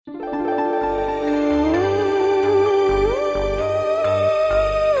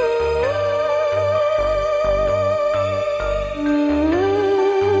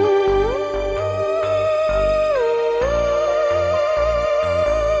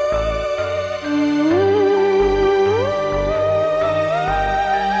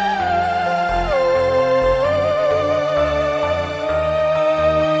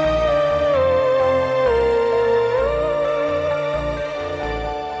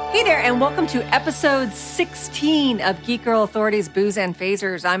Hey there, and welcome to episode 16 of Geek Girl Authority's Booze and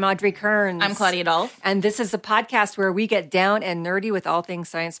Phasers. I'm Audrey Kearns. I'm Claudia Dolph. And this is a podcast where we get down and nerdy with all things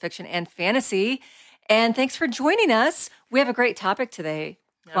science fiction and fantasy. And thanks for joining us. We have a great topic today,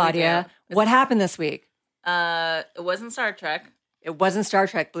 Claudia. What happened this week? It wasn't Star Trek. It wasn't Star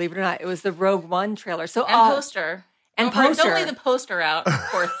Trek, believe it or not. It was the Rogue One trailer. So Poster. And don't poster. Don't leave the poster out,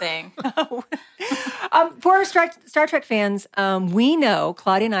 poor thing. For our Star Trek fans, we know,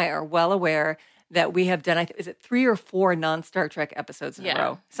 Claudia and I are well aware that we have done, is it 3 or 4 non-Star Trek episodes in a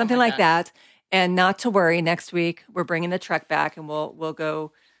row? Something like that. And not to worry, next week we're bringing the Trek back and we'll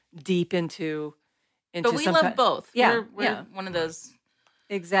go deep into But we love both. Yeah, we're one of those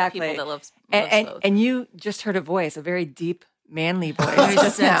exactly people that loves both. And you just heard a voice, a very deep, manly voice. Very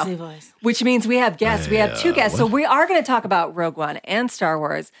just sexy now, voice. which means we have guests. We have 2 guests. So we are going to talk about Rogue One and Star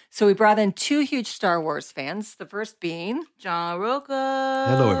Wars. So we brought in 2 huge Star Wars fans. The first being John Roca.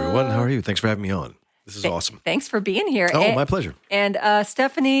 Hello, everyone. How are you? Thanks for having me on. This is awesome. Thanks for being here. Oh, my pleasure. And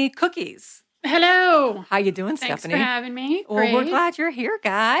Stephanie Cookies. Hello. How you doing, Thanks Stephanie? for having me. Well, Great. we're glad you're here,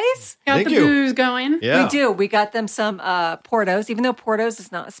 guys. Got Thank the you. booze going. Yeah. We do. We got them some Portos, even though Portos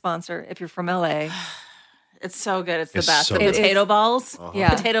is not a sponsor if you're from LA. It's so good. It's the It's best. so The good. potato balls.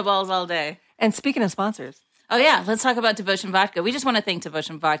 Yeah. Potato balls all day. And speaking of sponsors, Oh, yeah. Let's talk about Devotion Vodka. We just want to thank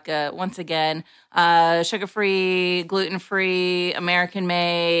Devotion Vodka once again. Sugar-free, gluten-free,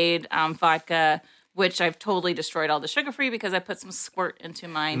 American-made vodka, which I've totally destroyed all the sugar-free because I put some squirt into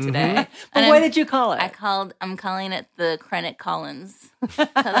mine today. but what did you call it? I'm calling it the Krennic Collins. Because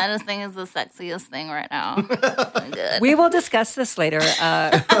I just think it's the sexiest thing right now. Good. We will discuss this later.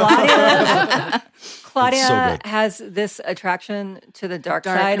 Claudia It's so good. has this attraction to the dark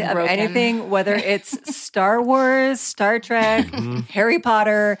Dark side and of broken. anything, whether it's Star Wars, Star Trek, Harry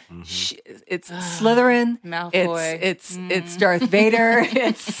Potter, it's Slytherin, Malfoy. it's Darth Vader,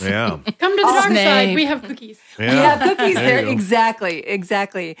 it's Yeah. Come to the dark Snape. side. We have cookies. Yeah. we have cookies There there. you go.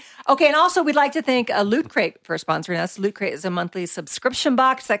 Exactly. Okay, and also we'd like to thank Loot Crate for sponsoring us. Loot Crate is a monthly subscription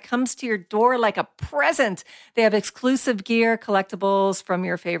box that comes to your door like a present. They have exclusive gear, collectibles from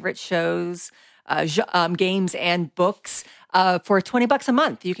your favorite shows, games, and books. For $20 a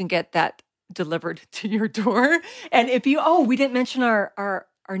month, you can get that delivered to your door. And if you, we didn't mention our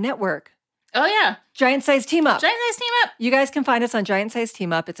network, Oh, yeah. Giant Size Team Up. Giant Size Team Up. You guys can find us on Giant Size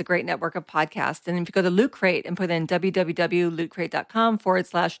Team Up. It's a great network of podcasts. And if you go to Loot Crate and put in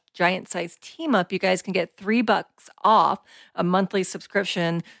www.lootcrate.com/Giant Size Team Up, you guys can get $3 off a monthly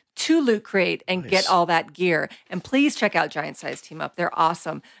subscription to Loot Crate and get all that gear. And please check out Giant Size Team Up. They're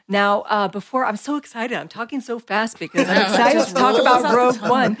awesome. Now, I'm so excited. I'm talking so fast because I'm excited to talk about Rogue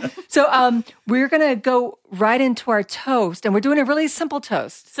One. So we're going to go right into our toast. And we're doing a really simple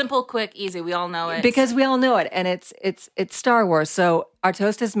toast. Simple, quick, easy. We all know it. Because we all know it, and it's Star Wars. So our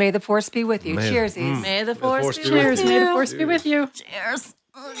toast is "May the Force be with you." May- Cheersies! May the Force be with Cheers. you. May the force be with you. Cheers.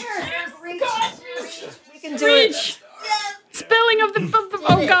 We can do it. Spilling of the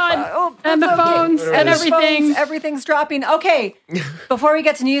oh God. And the that's okay. phones and There's everything. phones, everything's dropping. Okay, before we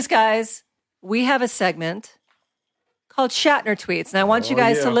get to news, guys, we have a segment called Shatner Tweets, and I want you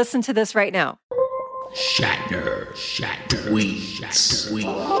guys to listen to this right now. Shatner tweets.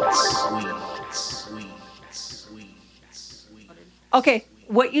 Okay,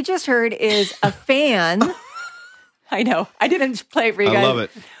 what you just heard is a fan. I know, I didn't play it for you I guys. love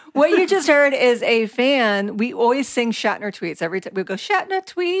it. What you just heard is a fan. We always sing Shatner Tweets every time. We go, Shatner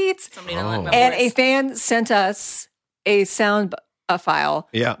Tweets. Somebody don't like my And voice. a fan sent us a sound file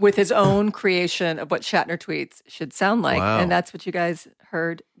Yeah. with his own creation of what Shatner Tweets should sound like. Wow. And that's what you guys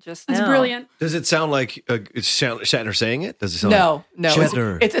heard just now. It's brilliant. Does it sound like it's Shatner saying it? Does it sound No.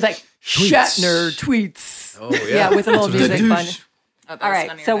 Shatner. It's like Tweets. Shatner Tweets. Oh, yeah. with a little That's what music it fun. is. Oh, that All was right,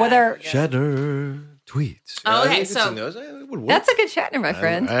 funnier so than whether- I forget. Shatner tweets. Oh, okay, I could so- sing those. It would work. That's a good Shatner, my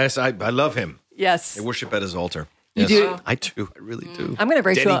friend. I love him. Yes. I worship at his altar. You do? I do. I really do. I'm gonna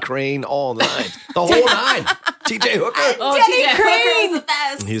break you Denny up. Crane all night. The whole nine. TJ Hooker. Oh, Denny TJ Crane! Hooker is the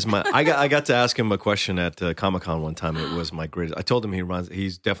best. He's my. I got to ask him a question at Comic-Con one time, and it was my greatest. I told him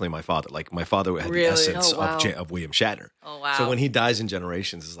he's definitely my father. Like my father had Really? the essence Oh, wow. of William Shatner. Oh, wow. So when he dies in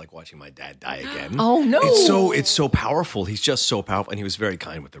Generations, it's like watching my dad die again. Oh, no. It's so powerful. He's just so powerful, and he was very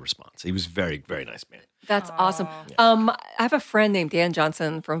kind with the response. He was very, very nice man. That's awesome. I have a friend named Dan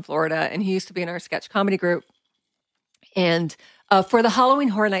Johnson from Florida, and he used to be in our sketch comedy group. And for the Halloween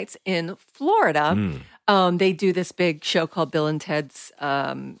Horror Nights in Florida, they do this big show called Bill and Ted's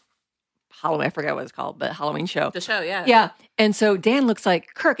Halloween. I forget what it's called, but Halloween show. The show, yeah. Yeah. And so Dan looks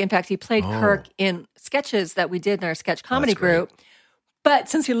like Kirk. In fact, he played Kirk in sketches that we did in our sketch comedy That's great. group. But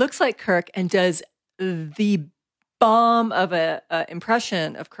since he looks like Kirk and does the bomb of a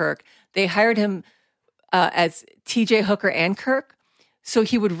impression of Kirk. They hired him as T.J. Hooker and Kirk. So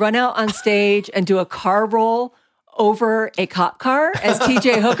he would run out on stage and do a car roll over a cop car as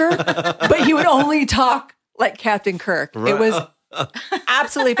T.J. Hooker, but he would only talk like Captain Kirk. It was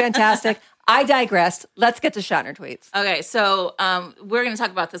absolutely fantastic. I digressed. Let's get to Shatner tweets. Okay, so we're going to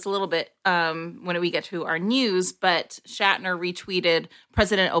talk about this a little bit when we get to our news, but Shatner retweeted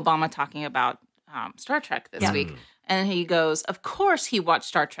President Obama talking about Star Trek this week. And he goes, of course he watched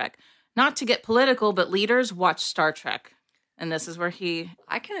Star Trek. Not to get political, but leaders watch Star Trek. And this is where he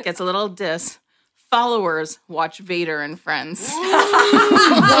gets a little diss. Followers watch Vader and Friends.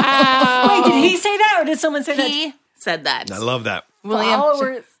 Wow. Wait, did he say that or did someone say that? He said that. I love that.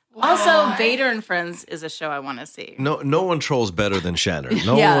 Followers. Also, Vader and Friends is a show I want to see. No one trolls better than Shatner.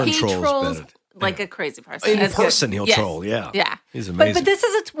 No one he trolls better. Like a crazy person. In person, he'll troll. Yeah. He's amazing. But this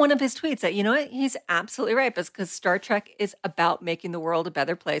is one of his tweets that, you know what? He's absolutely right because Star Trek is about making the world a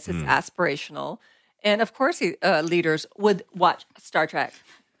better place. It's aspirational. And of course, leaders would watch Star Trek.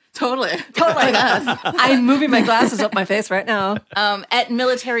 Totally. I'm moving my glasses up my face right now. At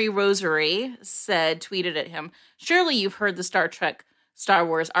Military Rosary tweeted at him, surely you've heard the Star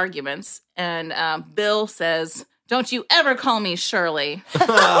Wars arguments. And Bill says, don't you ever call me Shirley.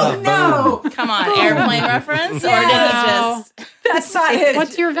 Oh, no. Come on, airplane reference? Or did he just... That's not it.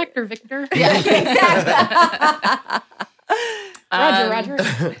 What's your vector, Victor? Yeah, exactly. Roger.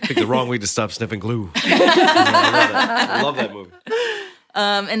 Picked the wrong week to stop sniffing glue. I love that movie.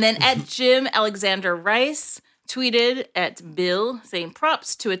 And then at Jim Alexander Rice tweeted at Bill saying,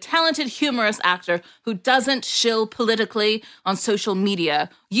 props to a talented humorous actor who doesn't shill politically on social media.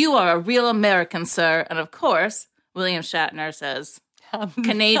 You are a real American, sir. And of course, William Shatner says,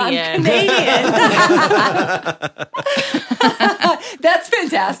 Canadian. I'm Canadian. That's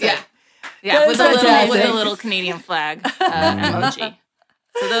fantastic. Yeah, with a little Canadian flag emoji.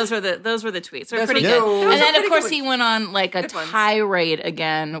 So those were the tweets. They're pretty good. And then of course he went on like a tirade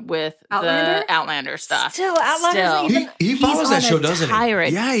again with the Outlander stuff. Still, Outlander. He follows that show, doesn't he?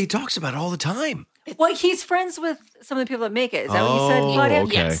 Tirade. Yeah, he talks about it all the time. Well, he's friends with some of the people that make it. Is that what you said, Claudia?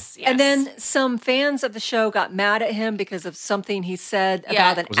 Okay. Yes. And then some fans of the show got mad at him because of something he said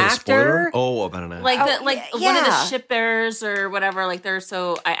about an Was it a actor. spoiler? Oh, about an actor. One of the shipbearers or whatever. Like they're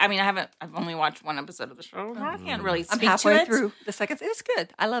so. I've only watched one episode of the show. I can't really speak I'm halfway to it. through the second. It's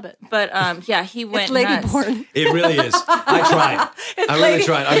good. I love it. But he went It's lady nuts. porn. It really is. I tried. I really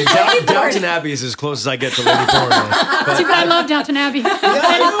tried. I mean, Downton Abbey is as close as I get to lady porn. See, but I love Downton Abbey.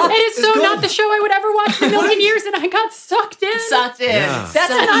 It is so not the show I would ever watch in a million years, and I got sucked in. Yeah. That's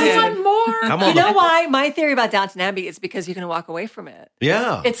And I want more. Come on. You know why? My theory about Downton Abbey is because you can walk away from it.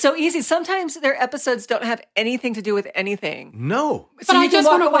 Yeah. It's so easy. Sometimes their episodes don't have anything to do with anything. No. So I you can just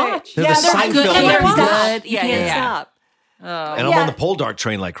walk wanna away. watch. They're Yeah, the they're Seinfeld good. And they're episodes. good. You can't stop. And I'm on the Poldark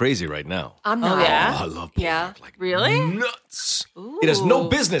train like crazy right now. I'm not. Oh, yeah? Oh, I love Poldark. Yeah. Like Really? nuts. It has no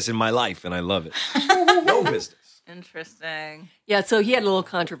business in my life, and I love it. No business. Interesting. Yeah, so he had a little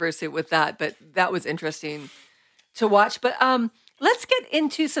controversy with that, but that was interesting to watch. But let's get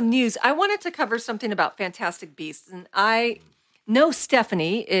into some news. I wanted to cover something about Fantastic Beasts, and I know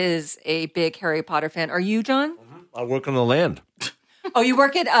Stephanie is a big Harry Potter fan. Are you, John? I work on the land. Oh, you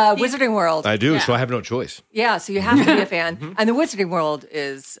work at Wizarding World. I do, so I have no choice. Yeah, so you have to be a fan. And the Wizarding World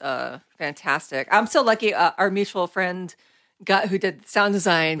is fantastic. I'm so lucky. Our mutual friend who did sound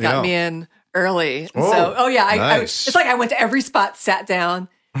design got me in early. Nice. It's like I went to every spot, sat down,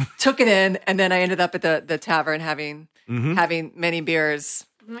 took it in, and then I ended up at the tavern having many beers.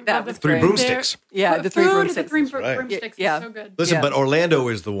 That was Three great. broomsticks. Yeah, the three broomsticks. Broomsticks Yeah. is so good. Listen, Yeah. but Orlando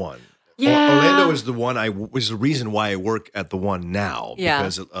is the one. Yeah. Orlando is the one. Was the reason why I work at the one now. Yeah.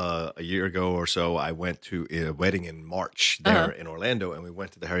 Because a year ago or so, I went to a wedding in March there in Orlando, and we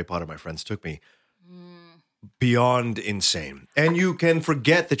went to the Harry Potter. My friends took me. Beyond insane. And you can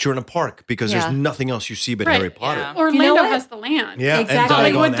forget that you're in a park because there's nothing else you see but Right. Harry Potter. Yeah. Orlando You know what? has the land. Yeah, Exactly. and Diagon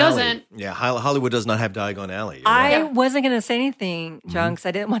Hollywood Alley. doesn't. Yeah, Hollywood does not have Diagon Alley. You're I right. wasn't going to say anything, John, because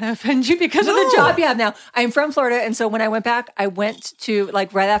I didn't want to offend you because of the job you have now. I'm from Florida, and so when I went back, I went to,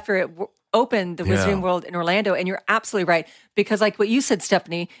 like, right after it opened, the Wizarding World in Orlando, and you're absolutely right. Because like what you said,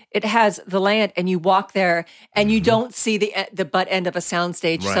 Stephanie, it has the land, and you walk there, and you don't see the butt end of a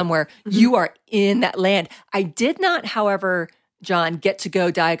soundstage somewhere. You are in that land. I did not, however, John, get to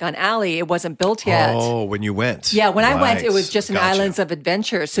go Diagon Alley. It wasn't built yet. Oh, when you went. Yeah, when I went, it Right. was just an Gotcha. Islands of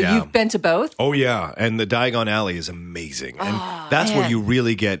Adventure. So Yeah. you've been to both? Oh yeah, and the Diagon Alley is amazing, and that's where Oh, man. you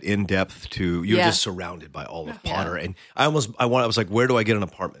really get in depth to. You're Yeah. just surrounded by all of Potter, and I was like, where do I get an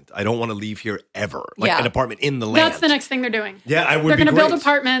apartment? I don't want to leave here ever. Like Yeah. an apartment in the land. That's the next thing they're doing. Yeah, I would. They're be going to build great.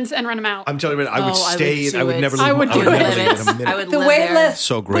 apartments and rent them out. I'm telling you, I would I would stay. do I would it. never. I leave. would do never it. leave in a minute. I would The live wait there. list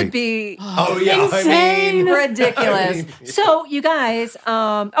So great. would be Oh yeah, Insane. ridiculous. So you guys,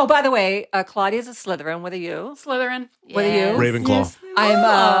 oh, by the way, Claudia's a Slytherin. What are you? Slytherin. What are you? Ravenclaw. I'm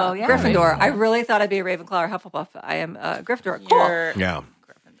Oh, yeah. Gryffindor. I really thought I'd be a Ravenclaw or Hufflepuff. I am Gryffindor. Cool. You're Yeah.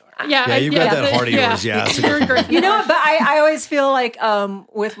 Yeah, You got that heart of yours. Yeah, it's a You're good one. Gryffindor. You know, but I always feel like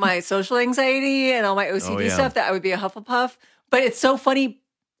with my social anxiety and all my OCD Oh, yeah. stuff that I would be a Hufflepuff. But it's so funny.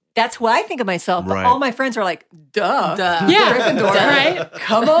 That's what I think of myself. But Right. all my friends are like, duh. Yeah, Gryffindor. right?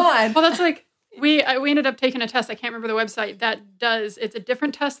 Come on. Well, that's like we ended up taking a test. I can't remember the website that does. It's a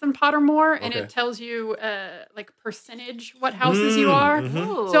different test than Pottermore, and Okay. it tells you like percentage what houses you are.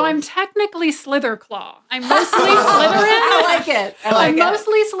 Ooh. So I'm technically Slitherclaw. I'm mostly I Slytherin. like it. I I'm like it.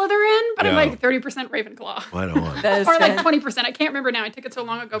 mostly Slytherin, but I'm Yeah. like 30% Ravenclaw. I don't want. That is Or like fan- 20%. I can't remember now. I took it so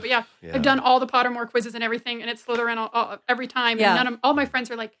long ago. But yeah, Yeah. I've done all the Pottermore quizzes and everything, and it's Slytherin every time. Yeah. And all my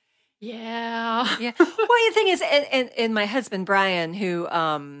friends are like, yeah. Yeah. Well, the thing is, and my husband Brian, who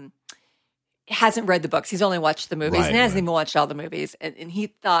hasn't read the books, he's only watched the movies, Right, and hasn't right. even watched all the movies, and he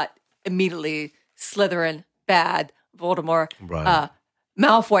thought immediately Slytherin bad, Voldemort, Right.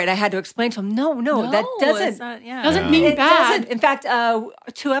 Malfoy. And I had to explain to him, no, that it's doesn't. not- yeah. Doesn't mean It bad. doesn't. In fact,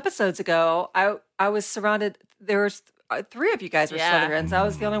 2 episodes ago, I was surrounded. There was 3 of you guys were Yeah. Slytherins. I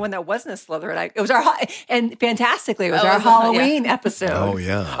was the only one that wasn't a Slytherin. It was our and fantastically, it was Oh, our was it? Yeah. Halloween episode. Oh,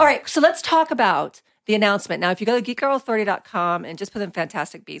 yeah. All right, so let's talk about the announcement. Now, if you go to geekgirlauthority.com and just put in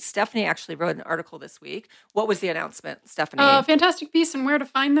Fantastic Beasts, Stephanie actually wrote an article this week. What was the announcement, Stephanie? Fantastic Beasts and Where to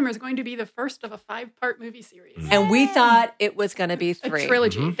Find Them is going to be the first of a 5-part movie series. and we thought it was going to be A 3.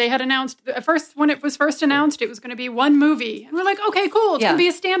 trilogy. They had announced when it was first announced, it was going to be one movie, and we're like, okay, cool. It's Yeah. going to be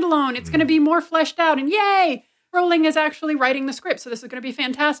a standalone. It's going to be more fleshed out, and yay! Rowling is actually writing the script, so this is going to be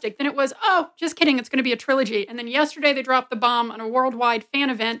fantastic. Then it was, oh, just kidding, it's going to be a trilogy. And then yesterday they dropped the bomb on a worldwide fan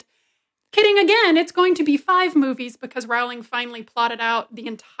event. Kidding again, it's going to be 5 movies because Rowling finally plotted out the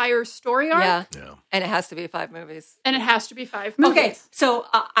entire story arc, Yeah. Yeah. And it has to be 5 movies. and it has to be 5 movies. Okay, so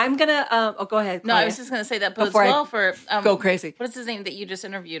I'm going to, go ahead. No, I Claudia. was just going to say that bodes Before I well for go crazy. What is his name that you just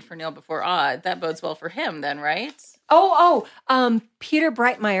interviewed for Neil Before Odd? That bodes well for him, then, right? Peter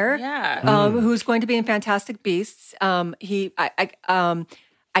Breitmeyer. Yeah. Who's going to be in Fantastic Beasts.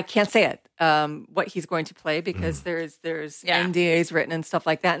 I can't say it, what he's going to play because there's Yeah. NDAs written and stuff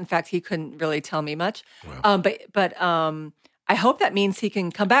like that. In fact, he couldn't really tell me much. But I hope that means he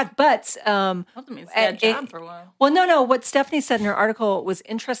can come back. But Well, that means he had a job for a while. well, no. What Stephanie said in her article was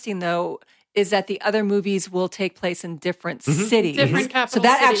interesting, though, is that the other movies will take place in different cities. Different So capital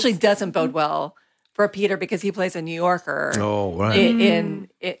that cities. actually doesn't bode well for Peter because he plays a New Yorker Oh, right. in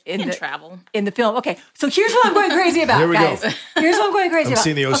Can the travel. in the film. Okay, so here's what I'm going crazy about, Here we go. guys. Here's what I'm going crazy I'm about.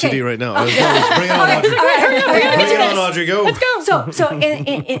 seeing the OCD Okay. right now. Bring it on, Audrey. Bring it on, Audrey. Go. Let's go. So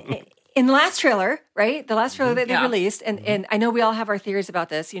in the last trailer, right? The last trailer that they Yeah. released, and I know we all have our theories about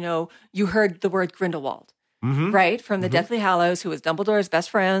this. You know, you heard the word Grindelwald, right, from the Deathly Hallows, who was Dumbledore's best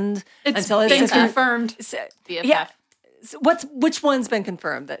friend It's until his been sister. confirmed. BFF. Yeah. So which one's been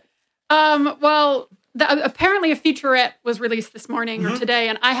confirmed? That Well, apparently a featurette was released this morning or today,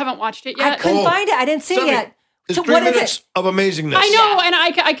 and I haven't watched it I yet. couldn't find it. I didn't see it Stephanie, yet. It's So 3 what is minutes it? of amazingness. I know, and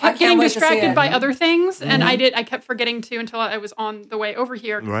I kept can't getting wait to see distracted it. by other things, and I kept forgetting to until I was on the way over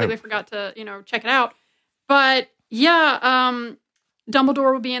here. Completely Right. forgot to check it out. But yeah,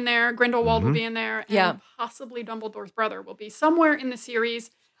 Dumbledore will be in there, Grindelwald will be in there, and Yeah. possibly Dumbledore's brother will be somewhere in the series.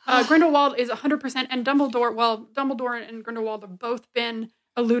 Grindelwald is 100%, and Dumbledore and Grindelwald have both been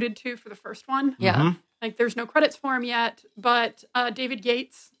alluded to for the first one. Yeah. Like, there's no credits for him yet, but David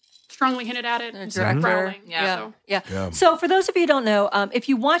Yates strongly hinted at it. and so director. Rowling, Yeah. so. Yeah. So for those of you who don't know, if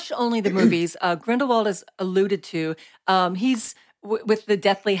you watched only the movies, Grindelwald is alluded to. He's with the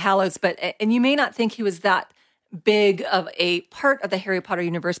Deathly Hallows, and you may not think he was that big of a part of the Harry Potter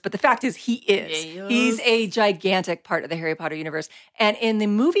universe, but the fact is he is. Yes. He's a gigantic part of the Harry Potter universe. And in the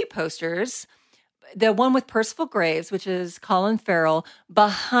movie posters, the one with Percival Graves, which is Colin Farrell,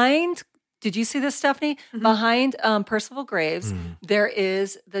 behind. Did you see this, Stephanie? Behind Percival Graves, there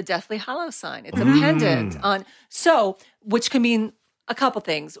is the Deathly Hallows sign. It's a pendant on, which can mean a couple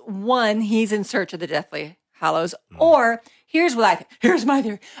things. One, he's in search of the Deathly Hallows, or here's what I think. Here's my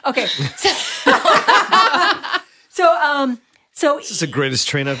theory. Okay, So This is the greatest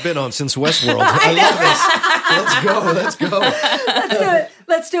train I've been on since Westworld. I love this. Let's go.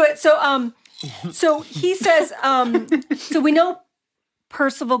 let's do it. So he says, so we know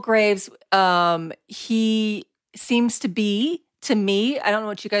Percival Graves, he seems to be, to me, I don't know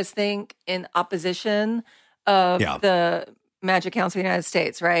what you guys think, in opposition of the Magic Council of the United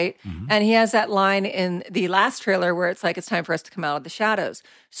States, right? Mm-hmm. And he has that line in the last trailer where it's like, it's time for us to come out of the shadows.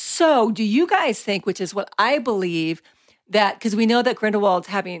 So do you guys think, which is what I believe, that, because we know that Grindelwald's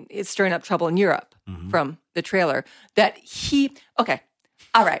is stirring up trouble in Europe from the trailer, that okay.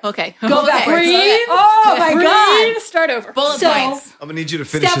 All right. Okay. Go back. Breathe. Oh my God. Start over. Bullet points. I'm going to need you to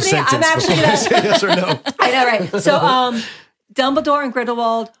finish the Stephanie, sentence I'm before actually I say yes or no. I know, right? So Dumbledore and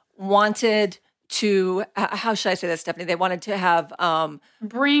Grindelwald wanted to, how should I say this, Stephanie? They wanted to have...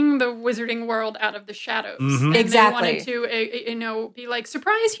 bring the wizarding world out of the shadows. Mm-hmm. And Exactly. They wanted to, be like,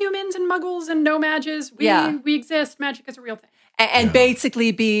 surprise humans and muggles and no mages. We exist. Magic is a real thing. And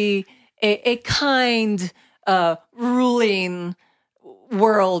basically be a kind ruling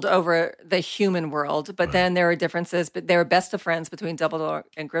world over the human world. But then there are differences. But they were best of friends between Dumbledore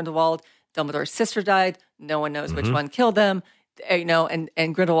and Grindelwald. Dumbledore's sister died. No one knows which one killed them.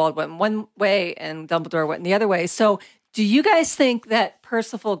 And Grindelwald went one way and Dumbledore went the other way. So do you guys think that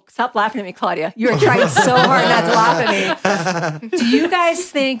Percival, stop laughing at me, Claudia. You're trying so hard not to laugh at me. Do you guys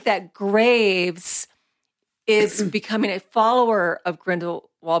think that Graves is becoming a follower of Grindelwald?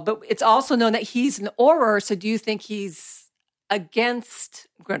 But it's also known that he's an Auror. So do you think he's against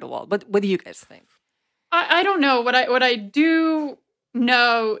Grindelwald? What do you guys think? I don't know. What I do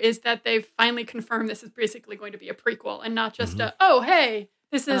know is that they've finally confirmed this is basically going to be a prequel and not just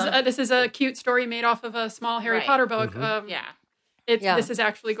this is a cute story made off of a small Harry Potter book. This is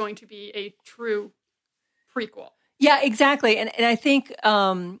actually going to be a true prequel. Yeah, exactly. And I think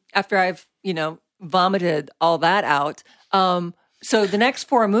after I've vomited all that out, so the next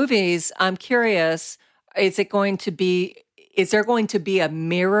 4 movies, I'm curious, is there going to be a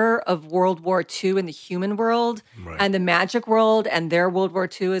mirror of World War II in the human world and the magic world, and their World War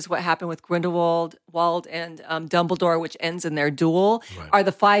II is what happened with Grindelwald and Dumbledore, which ends in their duel? Right. Are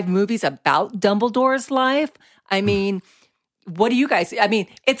the 5 movies about Dumbledore's life? I mean, what do you guys? I mean,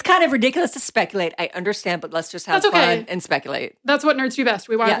 it's kind of ridiculous to speculate. I understand, but let's just have fun and speculate. That's what nerds do best.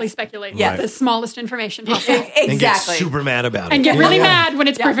 We wildly speculate. Yes. The smallest information possible. Exactly. And get super mad about it. And get really mad when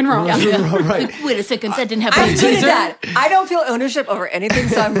it's proven wrong. Right. Wait a second, that didn't happen. I'm good at that. I don't feel ownership over anything,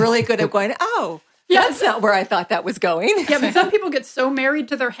 so I'm really good at going, that's not where I thought that was going. Yeah, but some people get so married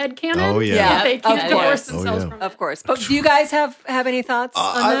to their headcanon that they can't divorce themselves from it. Of course. But do you guys have any thoughts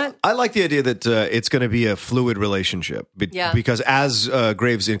on that? I like the idea that it's going to be a fluid relationship because as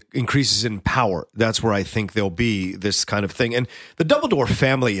Graves increases in power, that's where I think there'll be this kind of thing. And the Dumbledore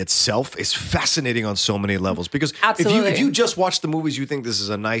family itself is fascinating on so many levels because if you just watch the movies, you think this is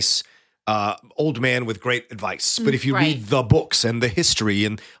a nice old man with great advice. But if you read the books and the history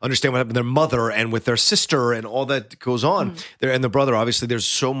and understand what happened with their mother and with their sister and all that goes on there and the brother, obviously there's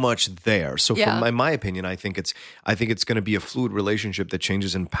so much there. So from my opinion, I think it's going to be a fluid relationship that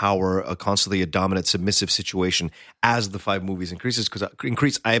changes in power, constantly a dominant, submissive situation as the 5 movies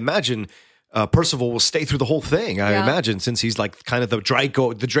increase. I imagine Percival will stay through the whole thing. I imagine, since he's like kind of the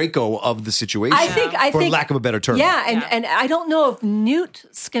Draco of the situation. I think, for lack of a better term. Yeah, and I don't know if Newt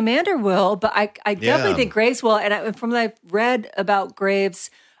Scamander will, but I definitely think Graves will. And from what I've read about Graves,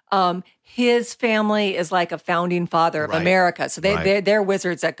 his family is like a founding father of America. So they're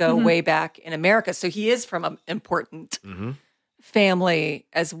wizards that go way back in America. So he is from an important family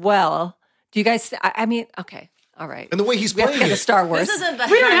as well. Do you guys? I mean, okay. All right. And the way he's playing it. Star Wars. This isn't the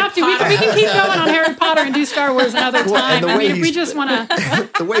We don't have to. We can keep going on Harry Potter and do Star Wars another time. I mean, we just want to...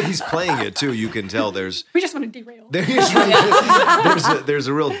 The way he's playing it, too, you can tell there's... We just want to derail. There's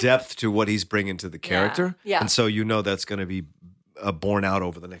a real depth to what he's bringing to the character. Yeah. And so that's going to be borne out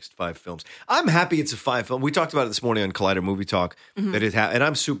over the next 5 films. I'm happy it's a 5 film. We talked about it this morning on Collider Movie Talk, that and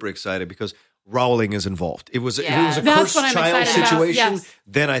I'm super excited because Rowling is involved. If it was a cursed child situation,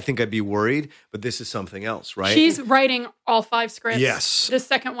 then I think I'd be worried. But this is something else, right? She's writing all 5 scripts. Yes. The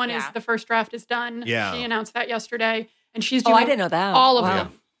second one is the first draft is done. Yeah. She announced that yesterday. And she's doing I didn't know that. all of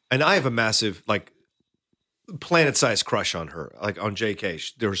them. And I have a massive, planet-sized crush on her, on J.K.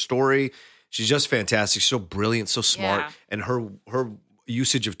 Her story, she's just fantastic. She's so brilliant, so smart. And her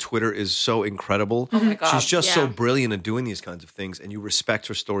usage of Twitter is so incredible. Oh my God. She's just so brilliant at doing these kinds of things, and you respect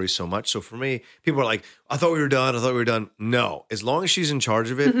her story so much. So for me, people are like, I thought we were done. No. As long as she's in charge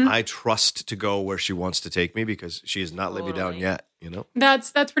of it, I trust to go where she wants to take me because she has not let me down yet,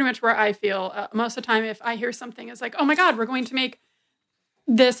 That's pretty much where I feel. Most of the time, if I hear something is like, oh my God, we're going to make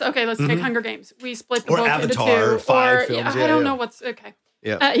Let's take Hunger Games. We split the Or book Avatar, into two. 5 films. I don't know what's okay.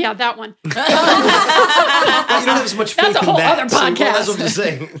 Yeah. That one. Well, you don't have as much faith That's a whole in that. other So, well, podcast. that's what I'm just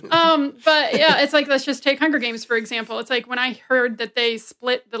saying. But yeah, it's like, let's just take Hunger Games, for example. It's like when I heard that they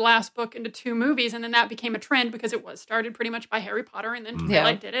split the last book into 2 movies, and then that became a trend because it was started pretty much by Harry Potter, and then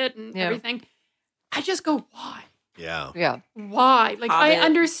Twilight did it and everything. I just go, why? Yeah. Why? Like, Hobbit. I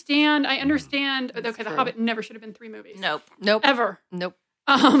understand. Okay, The Hobbit never should have been 3 movies. Nope. Ever. Nope.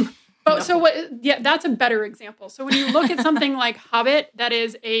 So what? Yeah, that's a better example. So when you look at something like Hobbit, that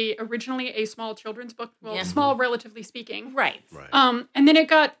is originally a small children's book, small relatively speaking, Right. and then it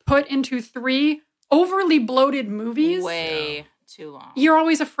got put into 3 overly bloated movies. Way too long. You're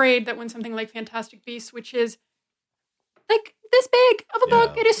always afraid that when something like Fantastic Beasts, which is like this big of a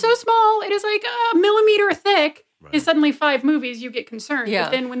book, it is so small, it is like a millimeter thick, is suddenly 5 movies, you get concerned. Yeah.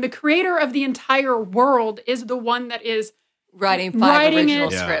 But then when the creator of the entire world is the one that is Writing 5 Writing original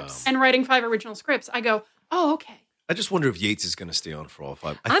it. scripts. and writing 5 original scripts, I go, oh, okay. I just wonder if Yates is going to stay on for all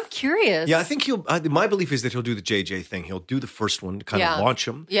 5. I'm curious. Yeah, I think my belief is that he'll do the JJ thing. He'll do the first one to kind of launch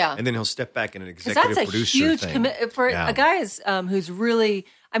him. Yeah. And then he'll step back in an Because executive that's a producer huge thing. commitment for a guy who's really,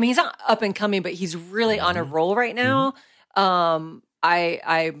 I mean, he's not up and coming, but he's really on a roll right now.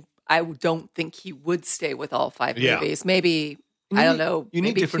 I don't think he would stay with all 5 movies. Maybe, I don't know, you need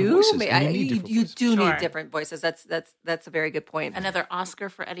maybe different 2. voices. You do Sure. need different voices. That's a very good point. Another Oscar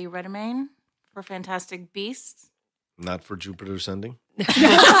for Eddie Redmayne for Fantastic Beasts. Not for Jupiter Ascending. I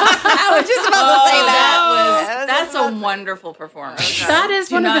was just about to say that. That's a wonderful performance. That is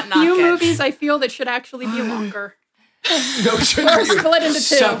Do one of not the knock few it. movies I feel that should actually be longer. No, Or split into 2.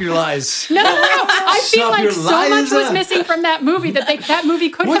 Stop your lies. No. I feel Stop like your so lies. much was missing from that movie that movie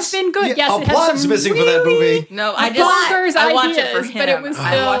could have been good. Yes, it has Applause some missing for really that movie. No, bonkers I watch it for ideas, him. but it was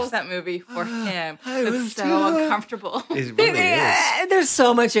I still- watched that movie for him. It's so uncomfortable. It really is. There's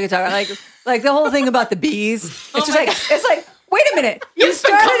so much you can talk about. Like the whole thing about the bees. It's just like, wait a minute. You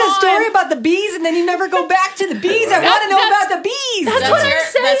started a story about the bees and then you never go back to the bees. I want to know about the bees. That's what I'm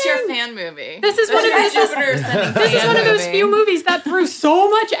saying. That's your fan movie. This is one of those. Jupiter Ascending This is fan one of those movie. few movies that threw so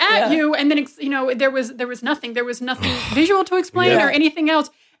much at you, and then there was nothing. There was nothing visual to explain or anything else.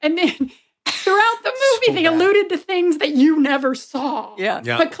 And then throughout the movie, they alluded to things that you never saw. Yeah.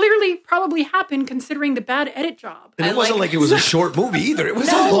 But clearly, probably happened considering the bad edit job. And it I wasn't like- like it was a short movie either. It was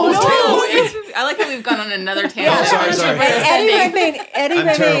a long no. movie. I like that we've gone on another tangent. sorry. Eddie I'm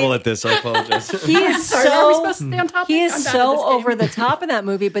Redmayne, terrible at this. I apologize. he is Sorry, are we so supposed to stay on topic? he is I'm bad at so this game. over the top in that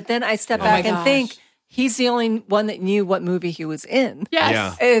movie. But then I step back and think he's the only one that knew what movie he was in.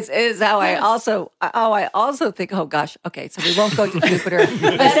 Yes. Yeah. Is how I also think. Oh gosh, okay, so we won't go to Jupiter.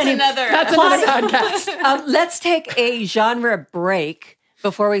 That's another. That's another podcast. Let's take a genre break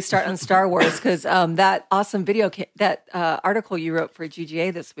before we start on Star Wars, because that awesome that article you wrote for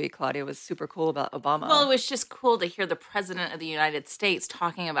GGA this week, Claudia, was super cool about Obama. Well, it was just cool to hear the president of the United States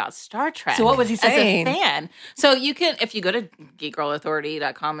talking about Star Trek. So what was he saying? As a fan. So you can, if you go to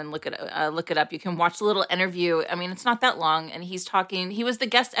geekgirlauthority.com and look it up, you can watch the little interview. I mean, it's not that long, and he's talking. He was the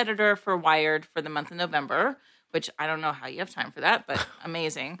guest editor for Wired for the month of November, which I don't know how you have time for that, but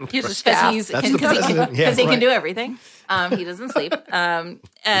amazing. He's a staff. That's the president. Yeah, Because he can right. do everything. He doesn't sleep. And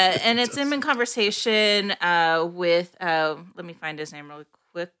it's him in conversation with, let me find his name really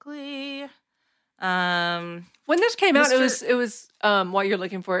quickly. When this came out, it was while you're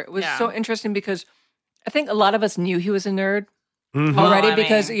looking for it, it was so interesting because I think a lot of us knew he was a nerd already Well, I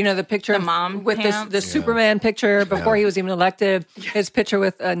because mean, the picture the mom with pants. the Superman picture before he was even elected, his picture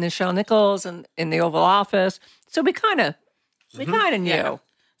with Nichelle Nichols and in the Oval Office. So we kind of knew. Yeah.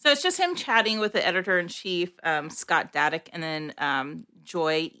 So it's just him chatting with the editor-in-chief, Scott Daddick, and then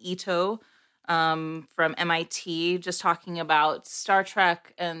Joy Ito from MIT, just talking about Star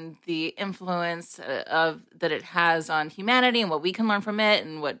Trek and the influence that it has on humanity and what we can learn from it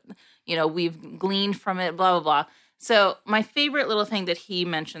and what we've gleaned from it, blah, blah, blah. So my favorite little thing that he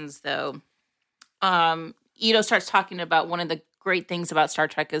mentions, though, Ito starts talking about one of the great things about Star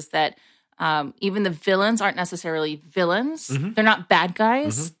Trek is that even the villains aren't necessarily villains. They're not bad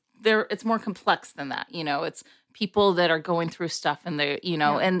guys. It's more complex than that. It's people that are going through stuff and they're,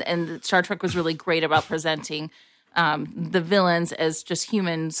 and Star Trek was really great about presenting the villains as just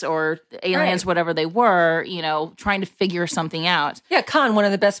humans or aliens, whatever they were, trying to figure something out. Yeah, Khan, one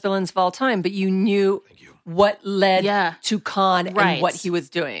of the best villains of all time, but you knew what led to Khan and what he was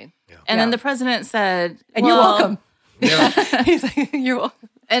doing. And then the president said, And you're welcome. He's like, you're welcome.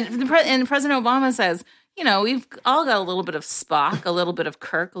 And President Obama says, we've all got a little bit of Spock, a little bit of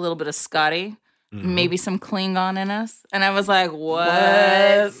Kirk, a little bit of Scotty. maybe some Klingon in us. And I was like,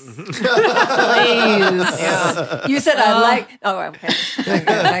 what? Please. Yeah. You said I like. Oh, okay.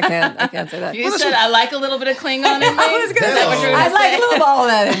 I can't say that. You said I like a little bit of Klingon in me. I was going to say, what you were I gonna like say? a little all of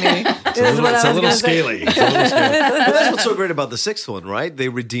that in me. It's a little scaly. It's a little scaly. Well, that's what's so great about the sixth one, right? They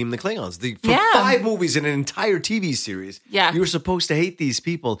redeem the Klingons. For 5 movies in an entire TV series, Yeah. you were supposed to hate these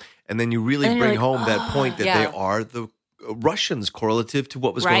people, and then you really And you're bring like, home that point that yeah. they are the Russians correlative to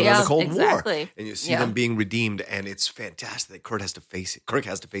what was Right, going on in yeah, the Cold exactly. War. And you see Yeah. them being redeemed, and it's fantastic that Kirk has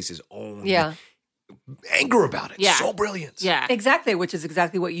to face his own anger about it. Yeah. So brilliant. Yeah. Exactly, which is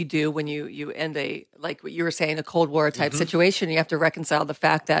exactly what you do when you end like what you were saying, a Cold War type situation. You have to reconcile the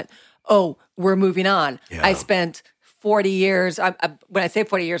fact that, oh, we're moving on. Yeah. I spent 40 years. When I say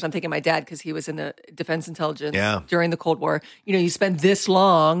 40 years, I'm thinking my dad because he was in the Defense Intelligence during the Cold War. You spend this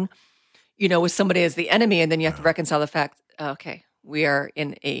long, with somebody as the enemy, and then you have to reconcile the fact, okay, we are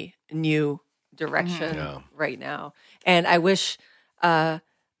in a new direction right now. And I wish, I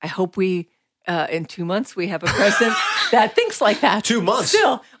hope we, in 2 months, we have a president that thinks like that. 2 months?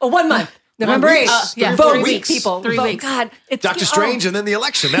 Still. 1 month. November 8th. yeah, Vote, 3 weeks. people. 3 Vote. weeks. God, it's Doctor Strange and then the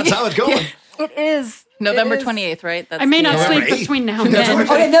election. That's how it's going. It is. November It is. 28th, right? That's I may not November sleep 8th. between now and then.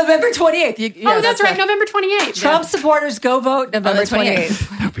 Oh, yeah, November 28th. Oh, that's right, November 28th. Trump supporters, go vote November the 28th.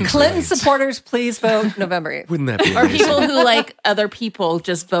 28th. Clinton supporters, please vote November 8th. Wouldn't that be Or amazing? people who like other people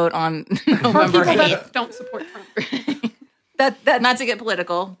just vote on Or November people 8th. that don't support Trump. That Not to get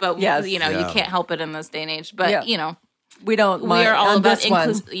political, but Yes. you can't help it in this day and age. But Yeah. we don't we mind are all on about this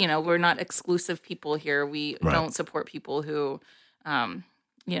one. we're not exclusive people here. We don't support people who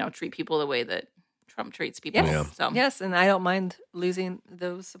treat people the way that Trump treats people. Yes. So Yes, and I don't mind losing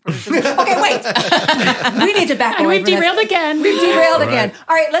those supporters. Okay, wait. We need to back And away we've from this. derailed again. We've derailed Right. again.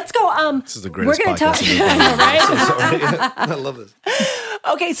 All right, let's go. This is the greatest We're going to talk. podcast I've ever done. I'm so sorry. I love this.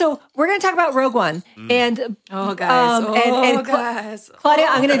 Okay, so we're going to talk about Rogue One, and guys, guys, Claudia,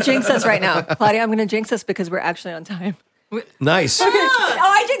 I'm going to jinx us right now. Claudia, I'm going to jinx us because we're actually on time. Nice. Oh,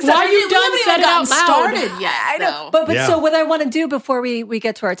 I jinxed us. Why you we haven't said even it out gotten loud. started yet. I know. though. But Yeah. so what I want to do before we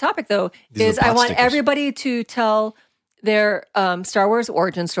get to our topic though These are is the I pot want stickers. everybody to tell their Star Wars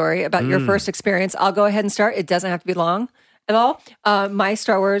origin story about your first experience. I'll go ahead and start. It doesn't have to be long at all. My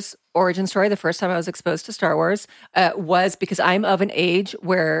Star Wars origin story, the first time I was exposed to Star Wars was because I'm of an age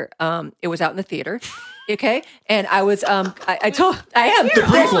where it was out in the theater. Okay. And I was, I am. The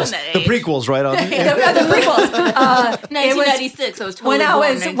prequels. The prequels, right on. The prequels. It was 1996. I was totally when I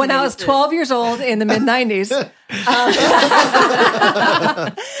born was in when I was 1996. 12 years old in the mid 90s.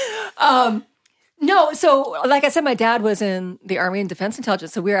 No, so like I said, my dad was in the Army and Defense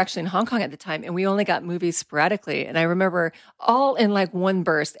Intelligence, so we were actually in Hong Kong at the time, and we only got movies sporadically. And I remember all in like one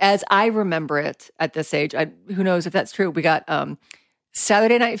burst, as I remember it at this age. Who knows if that's true? We got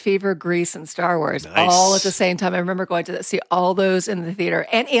Saturday Night Fever, Grease, and Star Wars all at the same time. I remember going to see all those in the theater,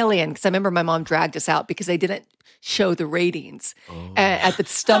 and Alien, because I remember my mom dragged us out because they didn't show the ratings at the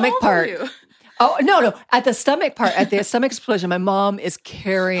stomach How old part. were you? Oh, no. At the stomach part, at the stomach explosion, my mom is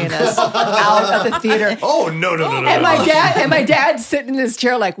carrying us out of the theater. Oh, no. And my dad's sitting in his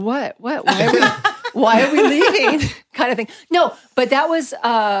chair like, what? Why are we leaving? Kind of thing. No, but that was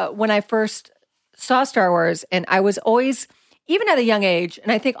when I first saw Star Wars, and I was always, even at a young age,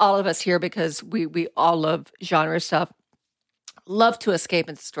 and I think all of us here, because we all love genre stuff, love to escape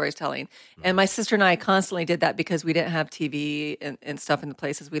into storytelling. And my sister and I constantly did that because we didn't have TV and stuff in the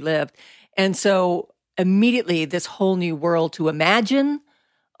places we lived. And so immediately this whole new world to imagine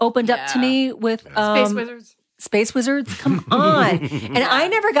opened up to me with Space Wizards. Space Wizards. Come on. And I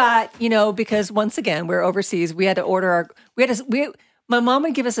never got, because once again, we're overseas. We had to order my mom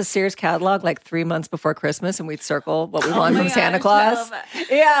would give us a Sears catalog like 3 months before Christmas, and we'd circle what we wanted from Santa Claus.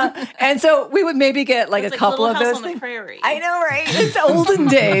 Yeah. And so we would maybe get like It's a couple Little of House those on the things. Prairie. I know, right? It's the olden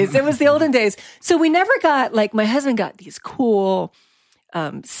days. It was the olden days. So we never got, like, my husband got these cool,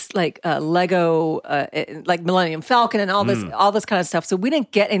 Lego, like Millennium Falcon and all this kind of stuff. So we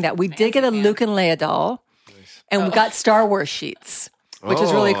didn't get any of that. We did get a Luke and Leia doll, and we got Star Wars sheets, which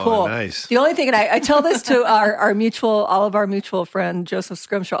is really Oh, cool. nice. The only thing, and I tell this to all of our mutual friend Joseph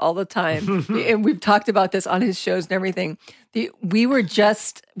Scrimshaw all the time, and we've talked about this on his shows and everything. We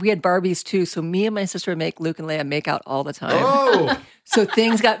had Barbies too, so me and my sister would make Luke and Leia make out all the time. Oh, So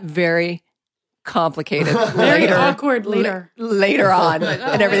things got very complicated Very awkward later. later on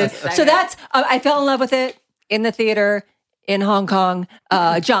and everything. So that's I fell in love with it in the theater in Hong Kong.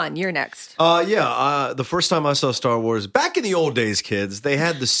 John, you're next. the first time I saw Star Wars, back in the old days, kids, they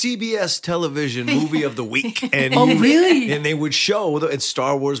had the CBS television movie of the week. And really? And they would show, and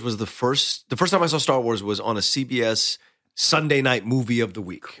Star Wars was the first time I saw Star Wars was on a CBS Sunday night movie of the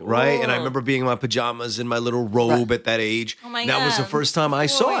week, right? And I remember being in my pajamas in my little robe at that age. Oh my That was the God. first time I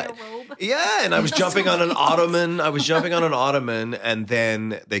saw in it. a robe. Yeah, and I was jumping on an ottoman. And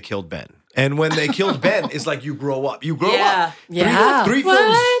then they killed Ben. And when they killed Ben, it's like you grow up. You grow Yeah. up. Yeah. Three What?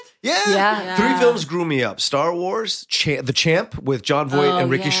 films. Yeah. Yeah. Three films grew me up. Star Wars, The Champ with John Voight and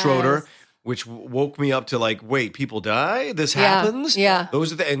Ricky yes. Schroeder, which woke me up to like, wait, people die? This Yeah, happens? yeah.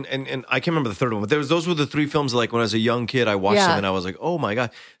 Those are and I can't remember the third one, but those were the three films like when I was a young kid, I watched Yeah. them and I was like, oh my God.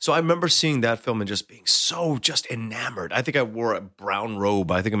 So I remember seeing that film and just being so just enamored. I think I wore a brown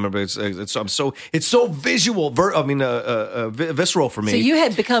robe. I think I remember it's so visual, visceral for me. So you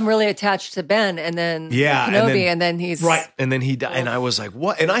had become really attached to Ben, and then Yeah, Kenobi, and then he's right, and then he died, and I was like,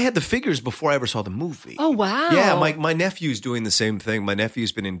 "What?" And I had the figures before I ever saw the movie. Oh wow! Yeah, my nephew's doing the same thing. My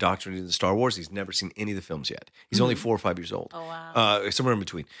nephew's been indoctrinated in Star Wars. He's never seen any of the films yet. He's only 4 or 5 years old. Oh wow! Somewhere in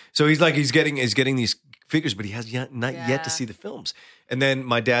between. So he's getting these figures, but he has not yet to see the films. And then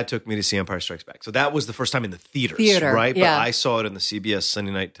my dad took me to see Empire Strikes Back. So that was the first time in the theaters, right? Yeah. But I saw it in the CBS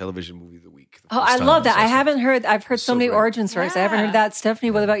Sunday Night Television Movie of the Week. the Oh, first I time. love that. It was I awesome. haven't heard. I've heard so So many great. origin stories. I haven't heard that.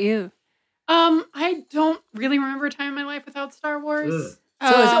 Stephanie, what about you? I don't really remember a time in my life without Star Wars.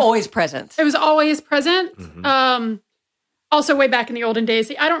 So it's always present. It was always present. Mm-hmm. Also, way back in the olden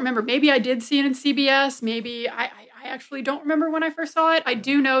days, I don't remember. Maybe I did see it in CBS. Maybe I actually don't remember when I first saw it. I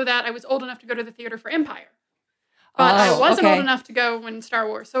do know that I was old enough to go to the theater for Empire, but I wasn't old enough to go when Star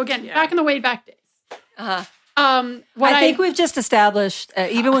Wars. So again, back in the way back days. Uh-huh. What I think we've just established,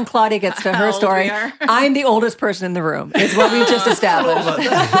 even when Claudia gets to her How old story, we are. I'm the oldest person in the room, is what we've just established.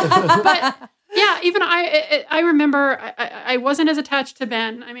 but yeah, even I remember I wasn't as attached to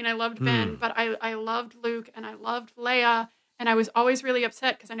Ben. I mean, I loved Ben, but I loved Luke and I loved Leia. And I was always really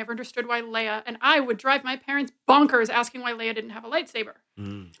upset because I never understood why Leia, and I would drive my parents bonkers asking why Leia didn't have a lightsaber.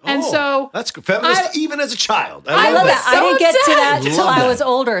 And so that's feminist even as a child. I love was that. I so didn't get to upset. that until Love I that. was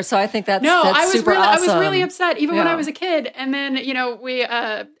older, so I think that's I was super really awesome. I was really upset even when Yeah. I was a kid. And then we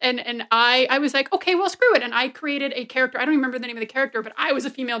and I was like, okay, well screw it. And I created a character. I don't even remember the name of the character, but I was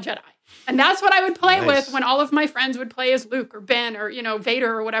a female Jedi, and that's what I would play Nice. with when all of my friends would play as Luke or Ben or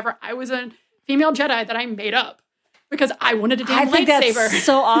Vader or whatever. I was a female Jedi that I made up because I wanted a damn I think lightsaber. that's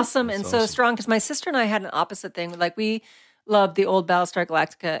so awesome and so awesome. strong because my sister and I had an opposite thing. Like we loved the old Battlestar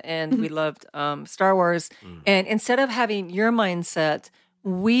Galactica and we loved Star Wars. And instead of having your mindset,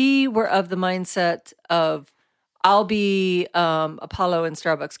 we were of the mindset of I'll be Apollo and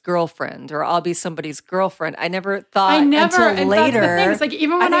Starbuck's girlfriend or I'll be somebody's girlfriend. I never thought I never, until and later. that's the thing. It's like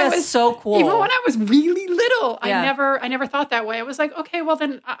even when I think I that's was so cool. even when I was really little, Yeah. I never thought that way. I was like, okay, well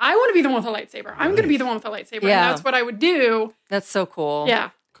then I want to be the one with a lightsaber. I'm going to be the one with a lightsaber, Yeah. and that's what I would do. That's so cool.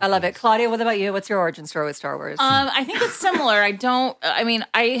 Yeah. I love it. Claudia, what about you? What's your origin story with Star Wars? I think it's similar. I've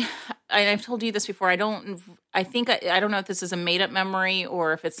told you this before. I don't know if this is a made up memory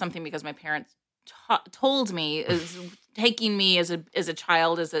or if it's something because my parents told me is taking me as a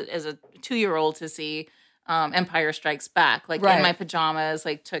child, as a 2-year-old to see Empire Strikes Back, like Right. in my pajamas,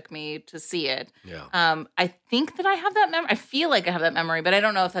 like took me to see it. Yeah. I think that I have that memory. I feel like I have that memory, but I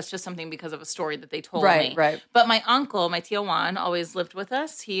don't know if that's just something because of a story that they told me. Right. But my uncle, my Tio Juan, always lived with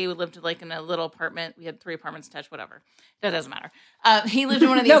us. He lived like in a little apartment. We had 3 apartments attached, whatever. That doesn't matter. He lived in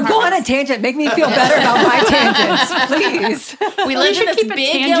one of the No, go on a apartments. tangent. Make me feel better about my tangents, please. We lived in should this keep a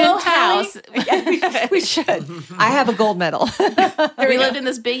big tangent yellow tally. house. We should. I have a gold medal. We lived in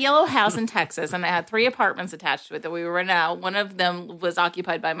this big yellow house in Texas, and it had 3 apartments attached to it that we were in now. One of them was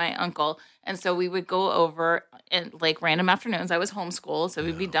occupied by my uncle, and so we would go over in like random afternoons. I was homeschooled, so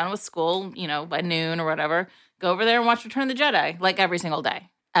we'd be done with school, by noon or whatever. Go over there and watch Return of the Jedi, like every single day.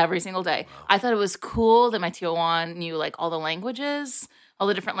 Every single day. Wow. I thought it was cool that my Tio Juan knew like all the languages, all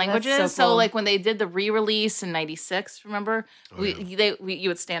the different languages. so So cool. like when they did the re-release in '96, remember, you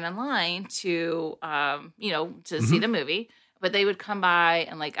would stand in line to see the movie. But they would come by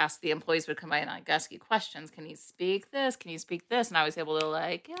and like ask, the employees would come by and like ask you questions. Can you speak this? Can you speak this? And I was able to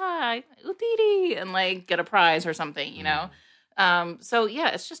like, yeah, Utidi, and like get a prize or something, So yeah,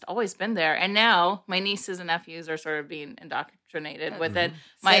 it's just always been there. And now my nieces and nephews are sort of being indoctrinated with it.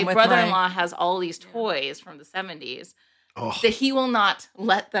 My Same with brother-in-law has all these toys from the 70s. That he will not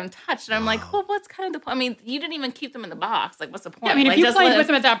let them touch. And I'm like, well, what's kind of the point? I mean, you didn't even keep them in the box. Like, what's the point? Yeah, I mean, like, if you just played let with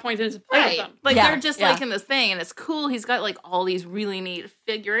them at that point, then just play with Right. them. Like, Yeah, they're just yeah. like in this thing, and it's cool. He's got like all these really neat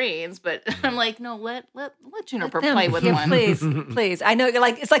figurines, but I'm like, no, let Juniper play with Yeah, one. please. I know,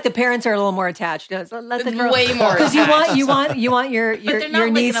 like it's like the parents are a little more attached. Let the girl, Way more because attached. you want your But they're not your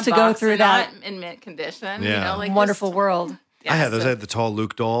like needs in a to go box. through They're that not in mint condition. Yeah. Like wonderful world. I had those. I had the tall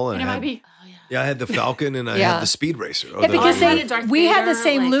Luke doll, and And it I might had be Yeah, I had the Falcon and I Yeah. had the Speed Racer. Yeah, because you wanted Darth we had the Vader,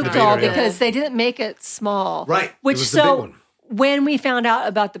 same like Luke the doll Vader, yeah. because they didn't make it small. Right. It Which was the big so one. when we found out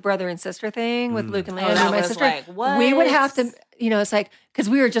about the brother and sister thing with Luke and Leia that and my was sister, like, what? we would have to, it's like, because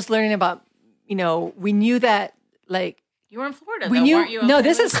we were just learning about, we knew that, like, You were in Florida, we though, knew, weren't you? no, okay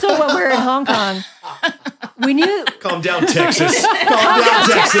this with is still when we were in Hong Kong. We knew, Calm down, Texas. Calm down,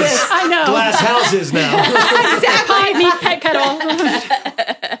 Texas. I know. Glass houses now. Pie, meat, pet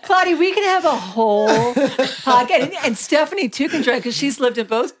kettle. Claudia, we can have a whole podcast, and Stephanie too can join because she's lived in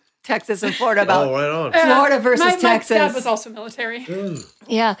both Texas and Florida about Oh, right on. Florida versus my Texas. dad was also military.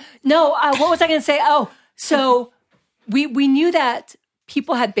 Yeah. No, what was I going to say? Oh, so we knew that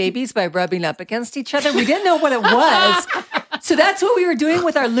people had babies by rubbing up against each other. We didn't know what it was. So that's what we were doing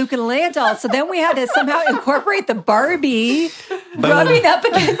with our Luke and Leia dolls. So then we had to somehow incorporate the Barbie rubbing up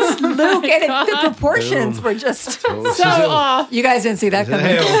against Luke. And the proportions were just So off. You guys didn't see that coming.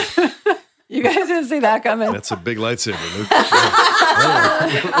 Damn. You guys didn't see that coming. That's a big lightsaber, Luke.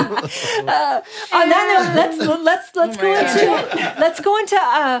 On that note, let's go into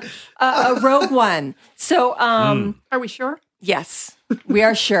a Rogue One. So Are we sure? yes, we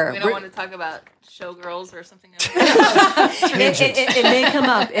are sure. We don't want to talk about showgirls or something else. It may come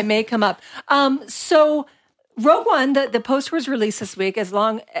up. It may come up. So Rogue One, the poster was released this week, as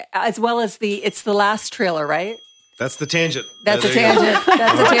well as it's the last trailer, right? That's the tangent. That's a There you go. tangent.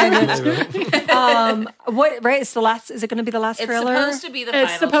 That's a tangent. What? Right? It's the last. Is it going to be the last It's trailer? supposed to be the final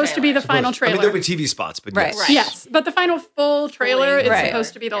It's supposed to be the trailer. final I trailer. mean, there'll be TV spots, but Right. yes. Right. Yes, but the final full trailer is Right.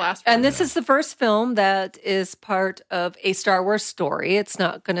 supposed to be the last And one. this is the first film that is part of a Star Wars story. It's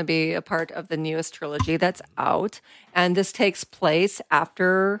not going to be a part of the newest trilogy that's out. And this takes place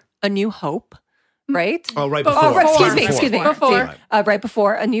after A New Hope, right? Oh, right Oh, before. right, excuse me. Before. Right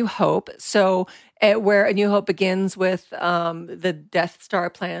before A New Hope. So where A New Hope begins with the Death Star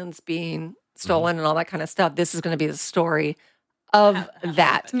plans being stolen and all that kind of stuff. This is going to be the story of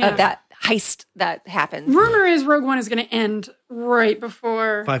that heist that happened. Rumor is Rogue One is going to end right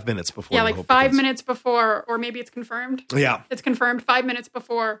before. 5 minutes before. Yeah, New like Hope 5 begins. minutes before, or maybe it's confirmed. Yeah. It's confirmed 5 minutes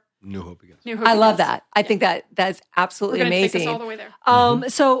before New Hope begins. New Hope. I love begins. that. I think that's We're absolutely going to take amazing. us all the way there.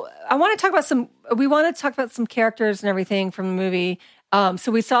 So I want to talk about we want to talk about some characters and everything from the movie.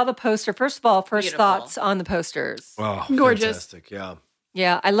 So we saw the poster. First of all, Beautiful. thoughts on the posters. Oh, Gorgeous. Fantastic. Yeah.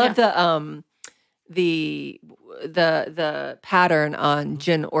 Yeah, I love the pattern on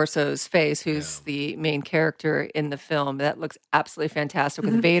Jyn Orso's face, who's the main character in the film. That looks absolutely fantastic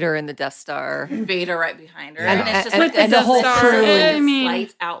with Vader and the Death Star. Vader right behind her. Yeah. And it's just And- like and this the whole Death crew. Star with I this mean-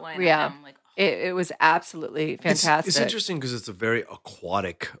 slight outline Yeah. of him. Like, It was absolutely fantastic. It's interesting because it's a very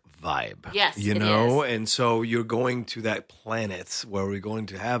aquatic vibe. Yes, You it know? is. And so you're going to that planet where we're going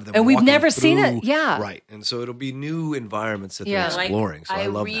to have them. And we've walking never seen it. through- Yeah. Right. And so it'll be new environments that Yeah. they're like, exploring. So I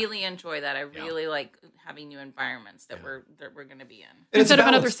love that. really enjoy that. I really like having new environments that we're going to be in. And it's Instead of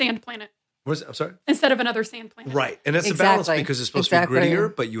another balanced. sand planet. I'm sorry? Instead of another sand planet. Right. And it's a Exactly. balance because it's supposed Exactly. to be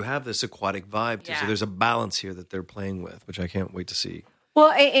grittier, but you have this aquatic vibe too. So Yeah. there's a balance here that they're playing with, which I can't wait to see.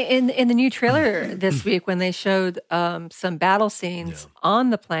 Well, in the new trailer this week, when they showed some battle scenes on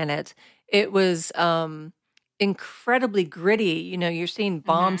the planet, it was incredibly gritty. You know, you're seeing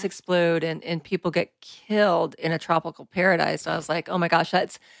bombs explode and people get killed in a tropical paradise. And I was like, oh my gosh, I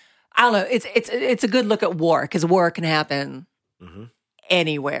don't know. It's a good look at war because war can happen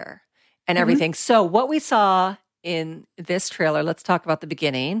anywhere and everything. So what we saw in this trailer, let's talk about the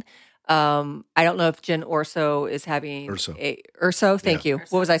beginning. I don't know if Jyn Orso is having Urso. Thank you.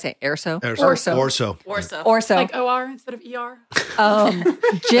 What was I saying? Urso. Orso. Orso. Like OR instead of ER.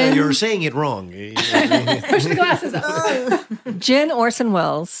 Jyn, You're saying it wrong. Push the glasses up. Jyn Orson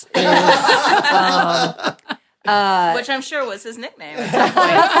Welles is Which I'm sure was his nickname.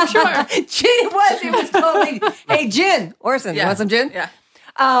 I'm sure. Jyn. It was totally. Hey, Jyn Orson. You want some gin? Yeah.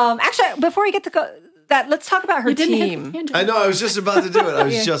 Actually, before we get to that, let's talk about her You didn't hit team. the tangent. I know. I was just about to do it. I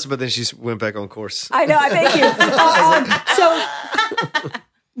was just, but then she went back on course. I know. Thank you. So,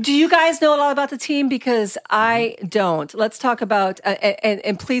 do you guys know a lot about the team? Because I don't. Let's talk about,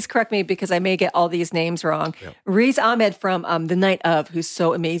 and please correct me because I may get all these names wrong. Riz Ahmed from The Night Of, who's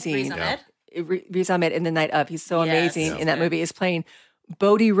so amazing. Riz Ahmed? Riz Ahmed in The Night Of. He's so Yes. amazing in that movie. Is playing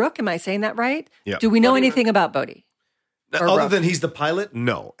Bodhi Rook. Am I saying that right? Yeah. Do we know Bodhi anything about Bodhi? Or Other Rook? than he's the pilot,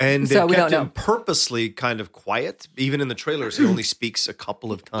 no. And So they we kept don't him know. purposely kind of quiet. Even in the trailers, he only speaks a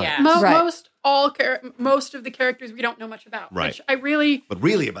couple of times. Yeah. Right. Most of the characters we don't know much about. Right. Which I really. But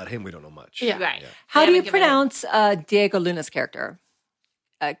really, about him, we don't know much. Yeah. Right. How They do you haven't given pronounce Diego Luna's character?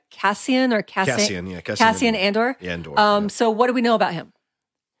 Cassian or Cassian? Cassian Andor. Andor, yeah. So what do we know about him?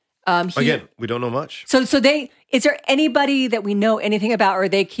 Again, we don't know much. So they Is there anybody that we know anything about, or are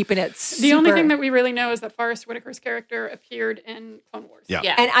they keeping it super? The only thing that we really know is that Forrest Whitaker's character appeared in Clone Wars. Yeah.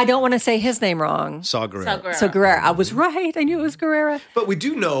 Yeah. And I don't want to say his name wrong. Saw Gerrera. Saw Gerrera. So Guerrera. I was right. I knew it was Guerrera. But we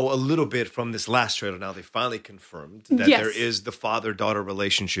do know a little bit from this last trailer. Now they finally confirmed that Yes. there is the father-daughter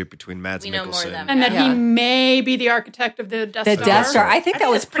relationship between Mads We know more Mikkelsen. than And that Yeah. he may be the architect of the Death The Star. Death Star. I think I that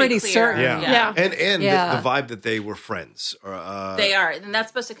think was it's pretty pretty clear. certain. Yeah. Yeah. And Yeah. the vibe that they were friends. They are. And that's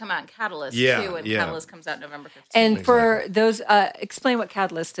supposed to come out in Catalyst, Yeah, too. And yeah. Catalyst comes out November 15th. And for those, explain what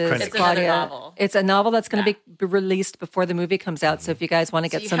Catalyst is, Krennic. It's another Claudia. novel. It's a novel that's going to be released before the movie comes out. So if you guys want to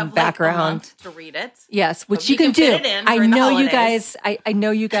get you some have, like, a background, month to read it. yes, which Hope you you can can do. fit it in I during the know you holidays. guys. I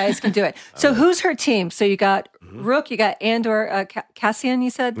know you guys can do it. So who's her team? So you got Rook, you got Andor, Cassian. You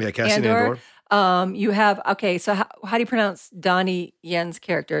said Yeah, Cassian Andor. You have So how do you pronounce Donnie Yen's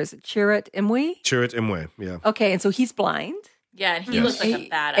character? Is it Chirrut Imwe? Chirrut Imwe, yeah. Okay, and so he's blind. Yeah, and he looks like a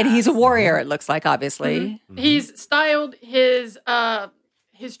badass. And he's a warrior, it looks like, obviously. He's styled his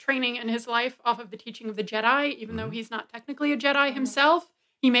training and his life off of the teaching of the Jedi, even though he's not technically a Jedi himself.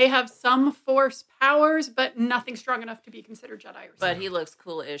 He may have some Force powers, but nothing strong enough to be considered Jedi. Or But something. he looks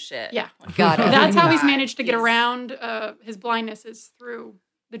cool as shit. Yeah. Got it. That's how he's managed to get He's- around his blindness is through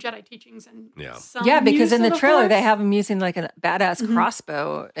the Jedi teachings and Yeah. some Yeah, because use in the of trailer they Force. have him using like a badass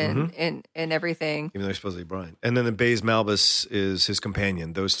crossbow and everything. Even though he's supposedly blind. And then the Baze Malbus is his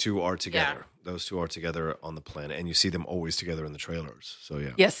companion. Those two are together. Those two are together on the planet. And you see them always together in the trailers. So,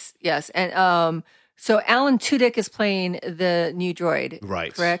 yeah. Yes. And so Alan Tudyk is playing the new droid.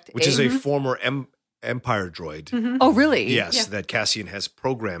 Right. Correct? Which is a former Empire droid. Oh, really? Yes, that Cassian has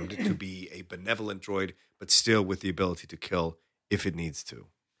programmed to be a benevolent droid, but still with the ability to kill if it needs to.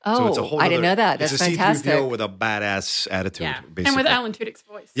 Oh, So it's a whole I didn't know other- that. That's it's a fantastic. C-3PO with a badass attitude, Yeah. basically. And with Alan Tudyk's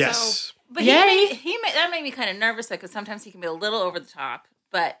voice. Yes. So, But Yay. that made me kind of nervous because sometimes he can be a little over the top.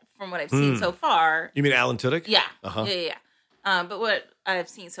 But from what I've seen so far, You mean Alan Tudyk? yeah, Uh-huh. yeah. But what I've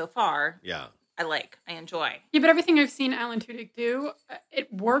seen so far, Yeah. I enjoy. yeah, but everything I've seen Alan Tudyk do,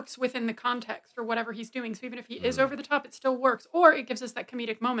 it works within the context or whatever he's doing. So even if he is over the top, it still works. Or it gives us that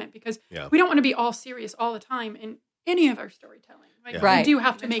comedic moment because Yeah. we don't want to be all serious all the time in any of our storytelling. Like, Yeah. Right. We do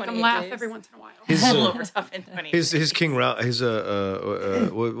have to In make them 28 laugh days. every once in a while. His, A little over top in 20. his King Ralph,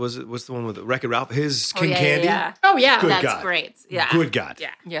 what was it? What's the one with Wreck-It Ralph? His King yeah, Candy? Yeah. Oh, yeah. Good That's God. great. Yeah. Good God.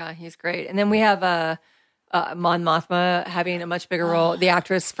 Yeah. Yeah, he's great. And then we have Mon Mothma having a much bigger role. The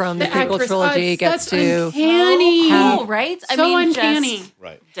actress from the, prequel actress, trilogy gets that's to. uncanny. Cool, right? So uncanny. Just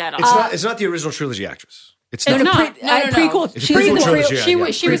Right. dead It's on. it's not the original trilogy actress. It's It's not. not. No. Prequel. It's She was in prequel the trilogy, prequel.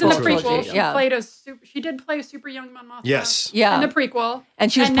 yeah. She was in the Prequel prequel. trilogy, She yeah. played she did play a super young Mon Mothma. Yes. Yeah. In the prequel.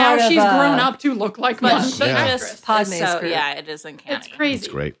 And she was now part of, she's grown up to look like But Mon, she the Yeah. just actress. Padme is so, screw. yeah, it is uncanny. It's crazy. It's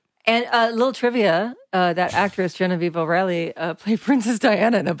great. And little trivia: that actress Genevieve O'Reilly played Princess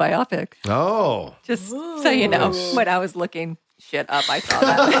Diana in a biopic. Oh. Just so you know, when I was looking shit up, I saw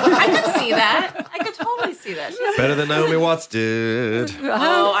that. I could see that. I could totally see that. She's- Better than Naomi Watts did.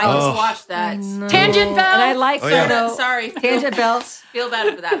 Oh, I just watched that. Tangent Bell. And I like Oh, yeah. Frodo. Sorry. Tangent Belt. Feel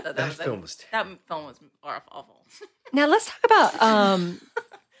bad for that. Though. That film was that film was awful. Now let's talk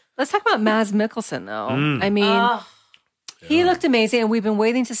about Mads Mikkelsen though. I mean, Oh, he looked amazing, and we've been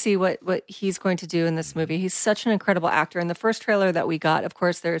waiting to see what he's going to do in this movie. He's such an incredible actor. In the first trailer that we got, of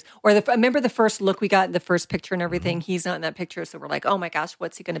course, I remember the first look we got, the first picture and everything. He's not in that picture, so we're like, oh my gosh,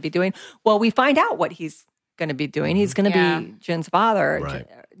 what's he going to be doing? Well, we find out what he's going to be doing. He's going to Yeah. be Jen's father, Right.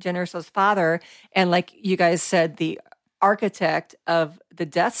 Jen Erso's father, and like you guys said, the architect of the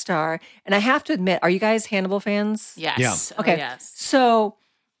Death Star. And I have to admit, are you guys Hannibal fans? yes. Yeah. Oh, Okay. yes. So,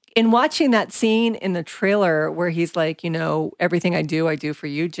 in watching that scene in the trailer where he's like, everything I do for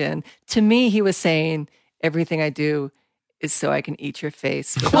you, Jen, to me, he was saying, everything I do is so I can eat your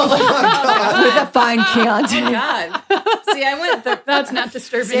face with a fine Chianti. God. See, I went the That's not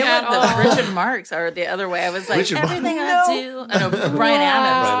disturbing same at with all. the Richard Marks or the other way. I was like, Richard Marx. everything I do. I know, Brian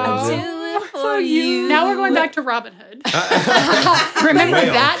Adams. I do it for you. Now we're going back to Robin Hood. Remember Way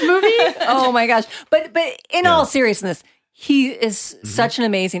off. that movie? Oh my gosh. But in all seriousness, he is such an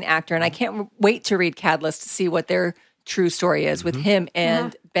amazing actor. And I can't wait to read Catalyst to see what their true story is with him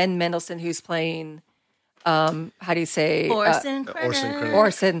and Ben Mendelsohn, who's playing, how do you say? Orson Orson Krennic. Krennic.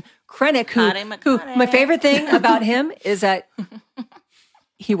 Orson Krennic, who Patty McConaughey. my favorite thing about him is that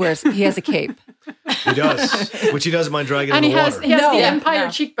he has a cape. He does. Which he doesn't mind dragging And in he the has water. the No. Empire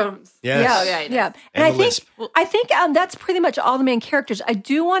No. cheekbones. Yes. Yeah, yeah, he does. yeah. And And the lisp. I think that's pretty much all the main characters. I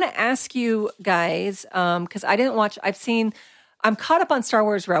do want to ask you guys because I didn't watch. I'm caught up on Star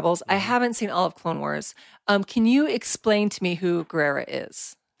Wars Rebels. I haven't seen all of Clone Wars. Can you explain to me who Guerrera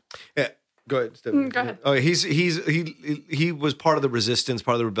is? Yeah. Go ahead, Stephanie. Go ahead. Oh, he was part of the resistance,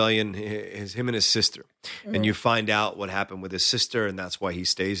 part of the rebellion. Him and his sister, and you find out what happened with his sister, and that's why he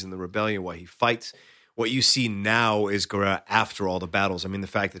stays in the rebellion, why he fights. What you see now is Guerrero after all the battles. I mean, the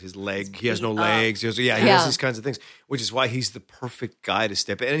fact that he has no legs. He has these kinds of things, which is why he's the perfect guy to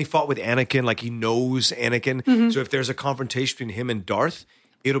step in. And he fought with Anakin, like he knows Anakin. So if there's a confrontation between him and Darth,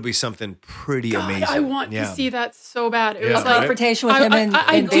 it'll be something pretty amazing. I want to see that so bad. It was A confrontation with him and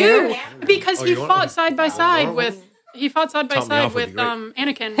I Vader? do because he fought side by side well, with off would be great.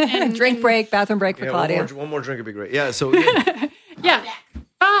 Anakin. And, Drink break, bathroom break for Yeah, Claudia. one more drink would be great. Yeah, so Yeah.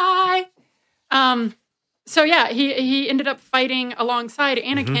 Bye. So yeah, he ended up fighting alongside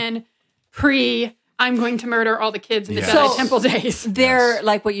Anakin pre I'm going to murder all the kids in the Yeah. Jedi So- Temple days. There,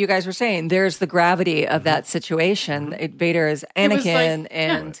 like what you guys were saying, there's the gravity of that situation. Vader is was Anakin, like-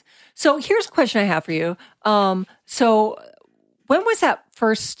 and so here's a question I have for you. So when was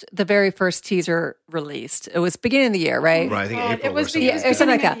the very first teaser released? It was beginning of the year, right? right, I think It April was or something. the- Yeah, or something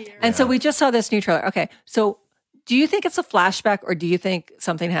like that. Beginning of the year. And so we just saw this new trailer. Okay, so do you think it's a flashback, or do you think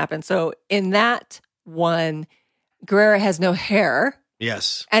something happened? So in that one, Guerrero has no hair.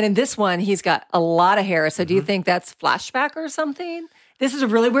 Yes. And in this one, he's got a lot of hair. So do you think that's flashback or something? This is a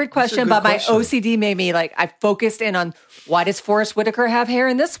really weird question, good but question. my OCD made me I focused in on why does Forrest Whitaker have hair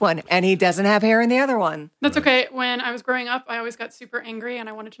in this one and he doesn't have hair in the other one? That's okay. When I was growing up, I always got super angry and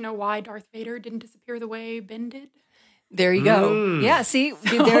I wanted to know why Darth Vader didn't disappear the way Ben did. There you go. Yeah, see,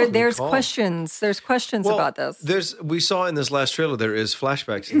 there's call. questions. There's questions about this. We saw in this last trailer there is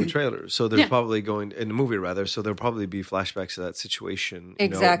flashbacks in the trailer, so there's Yeah. probably going in the movie rather. So there'll probably be flashbacks to that situation. You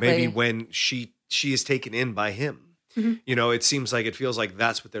Exactly. know, maybe when she is taken in by him. You know, it feels like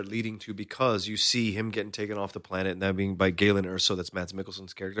that's what they're leading to because you see him getting taken off the planet, and that being by Galen Erso, that's Mads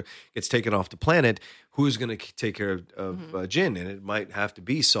Mikkelsen's character, gets taken off the planet. Who's going to take care of Jyn? And it might have to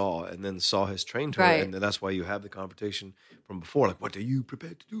be Saw, and then Saw has trained her, Right. and that's why you have the confrontation from before, like, what are you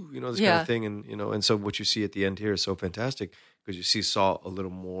prepared to do? You know, this kind Yeah. of thing, and and so what you see at the end here is so fantastic because you see Saw a little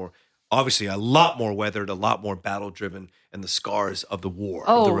more. Obviously, a lot more weathered, a lot more battle-driven, and the scars of the war,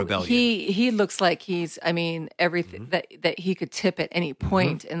 of the rebellion. he looks like he's. I mean, everything that he could tip at any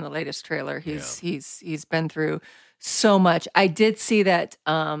point in the latest trailer. He's been through so much. I did see that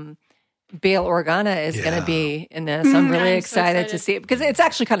Bail Organa is going to be in this. I'm really I'm so excited to excited. see it because it's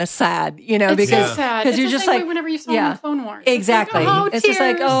actually kind of sad, It's because so sad. because It's you're the just same like way whenever you saw him in the Clone Wars. Exactly. It's It's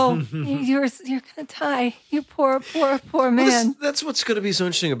like, oh, just like, tears. oh, you're gonna die. You poor man. That's what's going to be so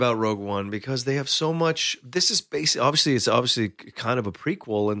interesting about Rogue One because they have so much. This is it's obviously kind of a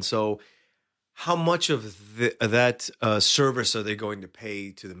prequel, and so how much of that service are they going to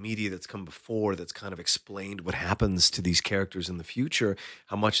pay to the media that's come before that's kind of explained what happens to these characters in the future?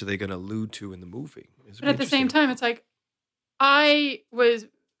 How much are they going to allude to in the movie? But at the same time, it's like I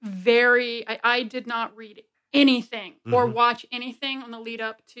did not read anything or watch anything on the lead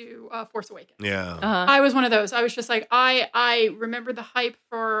up to Force Awakens. Yeah. I was one of those. I was just like, I remember the hype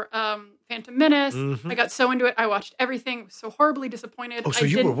for Phantom Menace. I got so into it. I watched everything. Was so horribly disappointed. Oh, so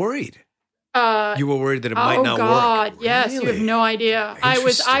you were worried. Uh, You were worried that it might not God, work. yes, you have Really? no idea. I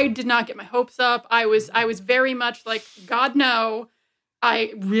Interesting. did not get my hopes up. I was very much like, God no.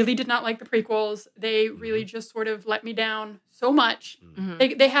 I really did not like the prequels. They really just sort of let me down so much.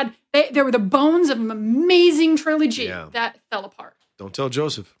 They were the bones of an amazing trilogy Yeah. that fell apart. Don't tell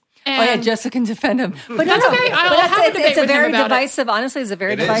Joseph. And Oh yeah, Jessica can defend him. But That's okay. I'll But have a debate it's a with him very about it. divisive. Honestly, it's a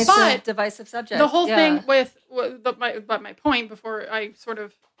very It is. But divisive subject. the whole Yeah. thing with my point before I sort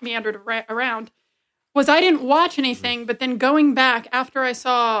of meandered around was I didn't watch anything, but then going back after I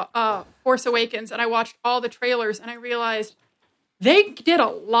saw Force Awakens and I watched all the trailers and I realized they did a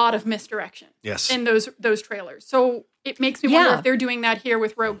lot of misdirection Yes. in those trailers. So it makes me wonder Yeah. if they're doing that here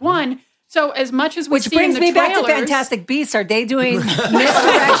with Rogue One. So as much as we Which see brings in the me back to trailers- Fantastic Beasts. Are they doing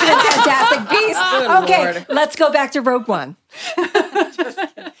misdirection in Fantastic Beasts? Okay, let's go back to Rogue One.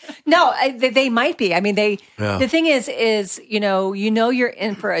 No, they might be. I mean, the thing is, you know you're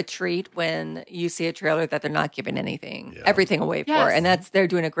in for a treat when you see a trailer that they're not giving everything away for, Yes. and they're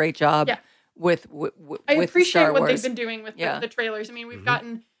doing a great job Yeah. with I with appreciate Star what Wars. they've been doing with Yeah. the trailers. I mean, we got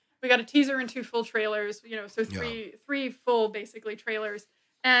a teaser and 2 full trailers, so three full basically trailers.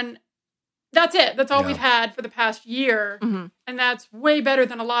 And that's it. That's all Yeah. we've had for the past year. And that's way better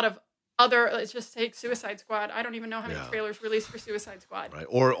than a lot of other, let's just take Suicide Squad. I don't even know how many trailers released for Suicide Squad. Right.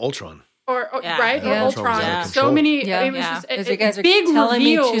 Or Ultron. Or Yeah. right? Yeah. Or Ultron. Ultron was out of So control. many Yeah. it was Yeah. just 'Cause you guys are big telling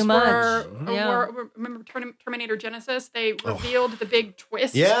me reveals too much. remember Terminator Genesis? They revealed the big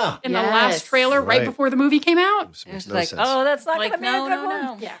twist Yeah. in the Yes. last trailer right Right. before the movie came out. Makes And it's no like, sense. oh, that's not going Like, to be a no, good no, one.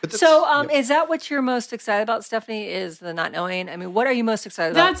 no. Yeah. But that's- So, is that what you're most excited about, Stephanie? Is the not knowing? I mean, what are you most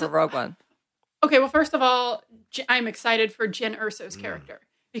excited about That's- for Rogue One? Okay, well, first of all, I'm excited for Jyn Erso's character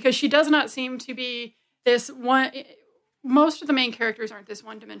because she does not seem to be this one. Most of the main characters aren't this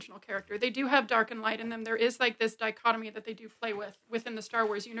one-dimensional character. They do have dark and light in them. There is like this dichotomy that they do play with within the Star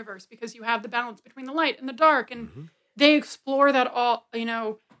Wars universe because you have the balance between the light and the dark, and they explore that all,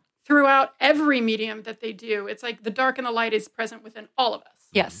 throughout every medium that they do. It's like the dark and the light is present within all of us.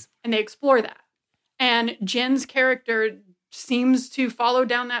 Yes. And they explore that. And Jyn's character seems to follow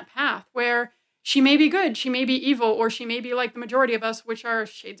down that path where she may be good, she may be evil, or she may be like the majority of us, which are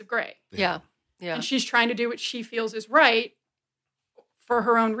shades of gray. Yeah. Yeah. And she's trying to do what she feels is right for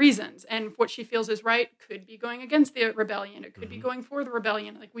her own reasons. And what she feels is right could be going against the rebellion. It could be going for the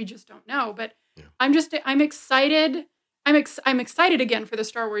rebellion. Like, we just don't know. But I'm excited. I'm excited again for the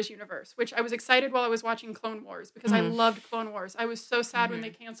Star Wars universe, which I was excited while I was watching Clone Wars because I loved Clone Wars. I was so sad when they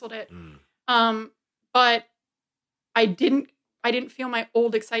canceled it. But I didn't feel my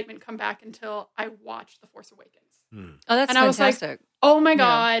old excitement come back until I watched The Force Awakens. Oh, that's and I was fantastic. like, oh my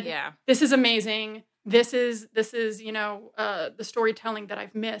God, Yeah. this is amazing. This is the storytelling that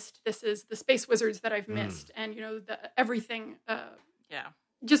I've missed. This is the Space Wizards that I've missed. And, everything,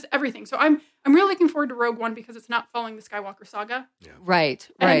 just everything. So I'm really looking forward to Rogue One because it's not following the Skywalker saga. Yeah. Right.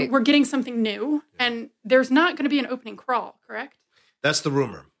 And we're getting something new. And there's not going to be an opening crawl, correct? That's the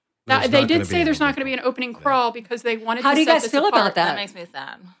rumor. They did say there's not going to be an opening crawl because they wanted How to do you set guys this feel apart. about that? That makes me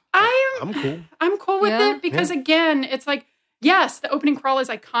sad. I'm cool. I'm cool with Yeah? it because, again, it's like, yes, the opening crawl is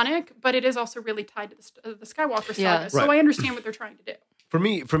iconic, but it is also really tied to the Skywalker saga. Yeah. So Right. I understand what they're trying to do. For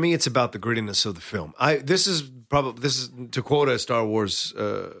me, it's about the grittiness of the film. This is to quote a Star Wars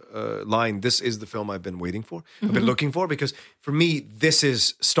line. This is the film I've been waiting for. I've been looking for because for me, this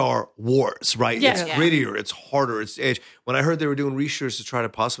is Star Wars, right? Yes. It's Yeah. grittier, it's harder, it's edge. When I heard they were doing reshoots to try to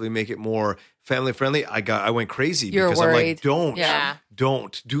possibly make it more family friendly, I went crazy You're because I'm worried. like, don't Yeah.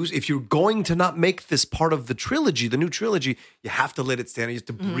 do. If you're going to not make this part of the trilogy, the new trilogy, you have to let it stand. You have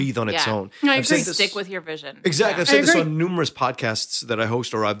to breathe on its Yeah. own. I I've said agree. this- Stick with your vision. Exactly. Yeah. I've said this agree. on numerous podcasts that I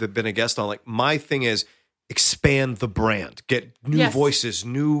host or I've been a guest on. Like, my thing is expand the brand, get new Yes. voices,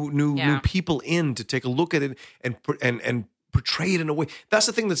 new Yeah. people in to take a look at it and portray it in a way. That's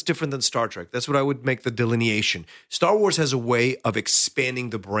the thing that's different than Star Trek. That's what I would make the delineation. Star Wars has a way of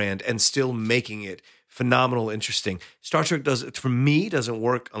expanding the brand and still making it phenomenal, interesting. Star Trek doesn't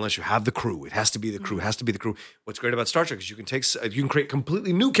work unless you have the crew. It has to be the crew. It has to be the crew. What's great about Star Trek is you can create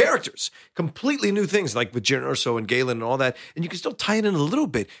completely new characters, completely new things like with Jyn Erso and Galen and all that, and you can still tie it in a little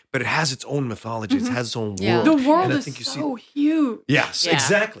bit, but it has its own mythology. It has its own Yeah. world. The world And I is think you so huge. Yes, Yeah.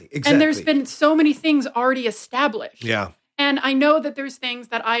 exactly. And there's been so many things already established. yeah. And I know that there's things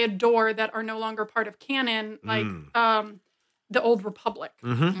that I adore that are no longer part of canon, like the Old Republic.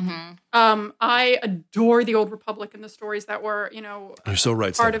 I adore the Old Republic and the stories that were, You're so right.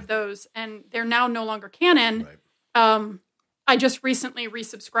 part Stephanie. of those, and they're now no longer canon. Right. I just recently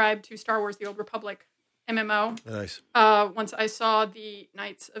resubscribed to Star Wars: The Old Republic MMO. Nice. Once I saw the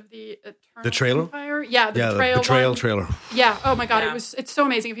Knights of the Eternal The trailer? Empire. Yeah, the Yeah, betrayal. the betrayal one. trailer. Yeah. Oh my God, Yeah. it's so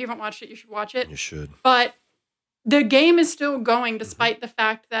amazing. If you haven't watched it, you should watch it. You should. But the game is still going despite the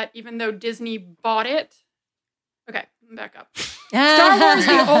fact that even though Disney bought it. Okay, back up. Star Wars: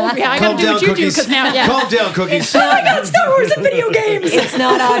 The Old. Yeah, I Calm gotta do down, what you do cookies. because now, yeah. Calm down, cookies. Star Wars and video games. It's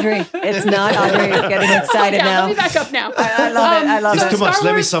not Audrey. It's not Audrey. Getting excited Yeah, now. let me back up now. I love it. I love It's it. too much. Star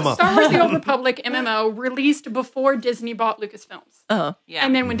Let me Wars- sum up. Star Wars: The Old Republic MMO released before Disney bought Lucasfilms. Uh-huh. Yeah.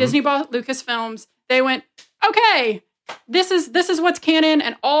 And then when Disney bought Lucasfilms, they went, okay, this is what's canon,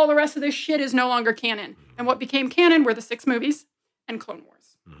 and all the rest of this shit is no longer canon. And what became canon were the 6 movies and Clone Wars.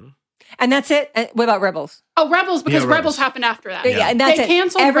 And that's it. What about Rebels? Oh, Rebels, because Yeah, Rebels Rebels. happened after that. Yeah, and that's They it.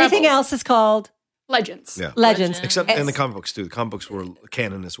 canceled Everything Rebels. else is called Legends. Yeah. Legends. Except And in the comic books too. The comic books were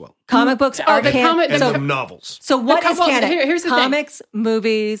canon as well, comic books Oh, are the canon. comic- and So- the novels. So what is well, canon? here's the thing. Comics,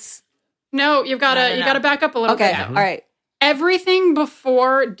 movies. No, you gotta back up a little Okay, bit. all right. Everything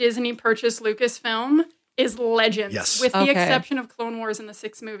before Disney purchased Lucasfilm is Legends, Yes. with the Okay. exception of Clone Wars and the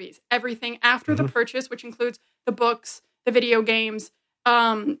 6 movies. Everything after the purchase, which includes the books, the video games,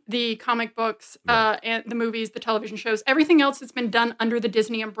 the comic books, and the movies, the television shows, everything else that's been done under the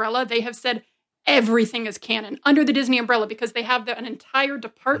Disney umbrella, they have said everything is canon under the Disney umbrella because they have an entire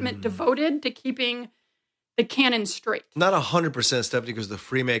department devoted to keeping the canon straight. Not 100%, Stephanie, because the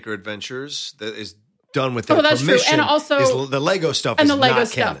Freemaker Adventures that is done with Oh, their that's true. permission. And also- is the Lego stuff and is the Lego not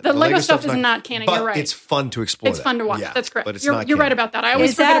stuff. canon. The Lego stuff stuff's is not canon, But you're right. it's fun to explore. It's fun to watch. Yeah, That's correct. But it's You're not right canon. about that. I always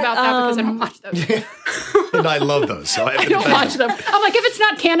Is forget that, about that because I don't watch those. And I love those. So I, I don't watch them. I'm like, if it's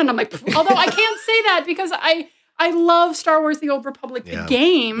not canon, I'm like, although I can't say that because I love Star Wars: The Old Republic, Yeah. the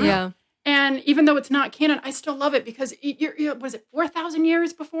game. Yeah. And even though it's not canon, I still love it because was it 4,000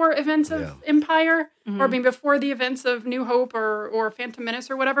 years before events of Empire? Or before the events of New Hope or Phantom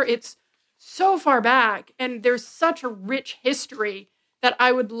Menace or whatever? It's so far back. And there's such a rich history that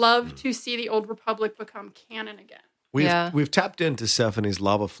I would love to see the Old Republic become canon again. We've tapped into Stephanie's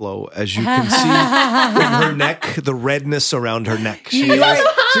lava flow, as you can see from her neck, the redness around her neck. She's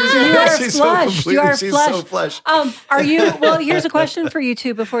flush. You are she's flush. so flush. Are you? Well, here's a question for you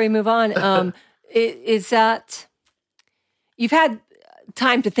two before we move on. Is that you've had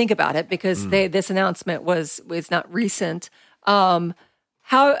time to think about it because this announcement was not recent.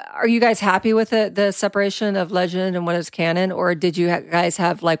 How are you guys happy with the separation of legend and what is canon, or did you guys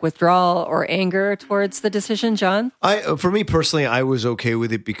have like withdrawal or anger towards the decision, John? For me personally, I was okay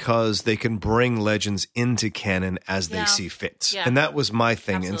with it because they can bring legends into canon as they see fit, and that was my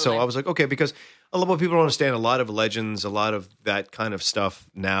thing. Absolutely. And so I was like, okay, because a lot of people don't understand. A lot of legends, a lot of that kind of stuff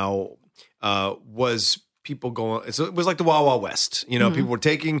now was people going. It was like the Wild Wild West. You know, people were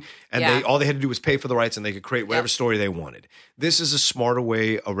taking, and all they had to do was pay for the rights, and they could create whatever story they wanted. This is a smarter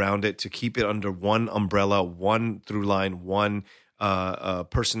way around it to keep it under one umbrella, one through line, one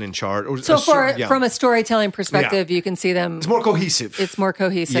person in charge. So from a storytelling perspective, you can see them. It's more cohesive. It's more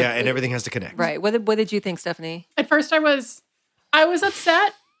cohesive. Yeah, and everything has to connect. Right. What did you think, Stephanie? At first, I was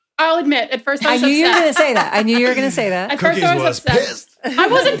upset. I'll admit, at first I was upset. I knew you were going to say that. I knew you were going to say that. At first I was upset. Pissed. I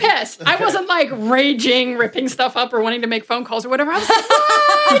wasn't pissed. I wasn't like raging, ripping stuff up, or wanting to make phone calls or whatever. I was like,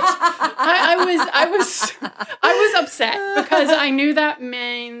 what? I was upset because I knew that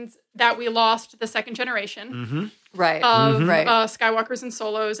means that we lost the second generation of Skywalkers and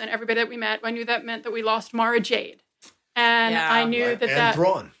Solos and everybody that we met. I knew that meant that we lost Mara Jade, and I knew that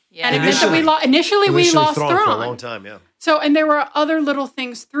Thrawn. Yeah. And it meant that we lost Thrawn for a long time. Yeah. So, and there were other little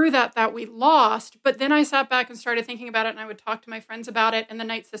things through that we lost, but then I sat back and started thinking about it, and I would talk to my friends about it, and the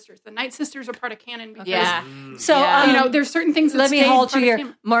Night Sisters. The Night Sisters are part of canon because, there's certain things that let me hold you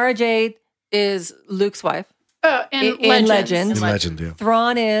here. Mara Jade is Luke's wife. In Legend. In Legend, yeah.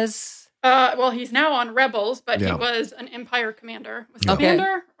 Thrawn is... he's now on Rebels, but he was an Empire commander. Was he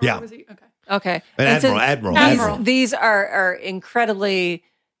commander? Or was he? Okay. An admiral. These are incredibly...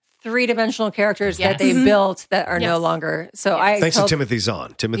 three-dimensional characters that they built that are no longer. So thanks to Timothy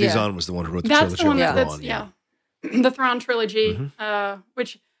Zahn. Timothy Zahn was the one who wrote the trilogy on Thrawn. The Thrawn trilogy,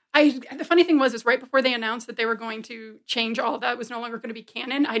 which the funny thing was right before they announced that they were going to change all of that, it was no longer going to be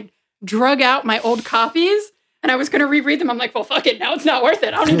canon, I drug out my old copies and I was going to reread them. I'm like, well, fuck it. Now it's not worth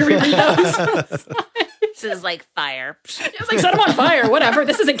it. I don't need to reread those. This is like fire. It's like, set them on fire. Whatever.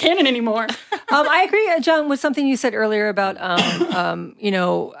 This isn't canon anymore. I agree, John, with something you said earlier about,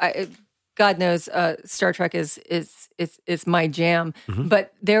 God knows, Star Trek is my jam.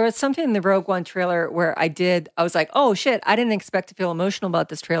 But there was something in the Rogue One trailer where I was like, oh shit, I didn't expect to feel emotional about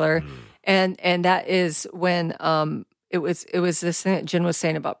this trailer, and that is when it was this thing that Jen was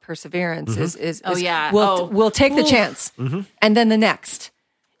saying about perseverance. We'll take the chance, and then the next.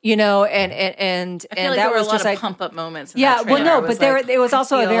 You know, and I feel like that there was was just a lot like of pump up moments. In that trailer. Well, no, but it was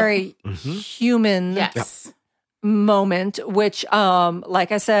also a very human moment, which,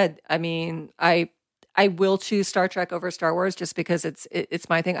 like I said, I mean, I will choose Star Trek over Star Wars just because it's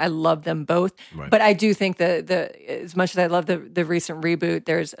my thing. I love them both, but I do think that as much as I love the recent reboot,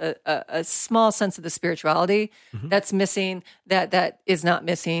 there's a small sense of the spirituality that's missing that is not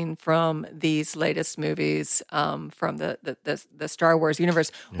missing from these latest movies from the Star Wars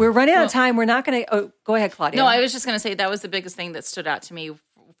universe. We're running out of time. We're not going to. Oh, go ahead, Claudia. No, I was just going to say that was the biggest thing that stood out to me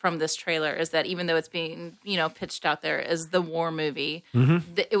from this trailer is that even though it's being, pitched out there as the war movie,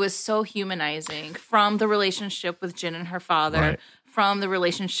 it was so humanizing from the relationship with Jyn and her father, from the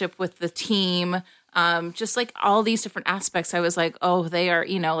relationship with the team, just like all these different aspects. I was like, oh, they are,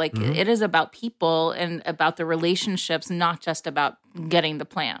 it is about people and about the relationships, not just about getting the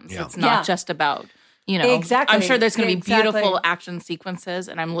plans. Yeah. It's not just about... Exactly. I'm sure there's going to be beautiful action sequences,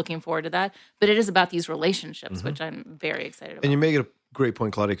 and I'm looking forward to that. But it is about these relationships, which I'm very excited about. And you make it a great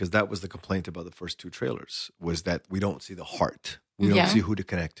point, Claudia, because that was the complaint about the first two trailers, was that we don't see the heart. We don't see who to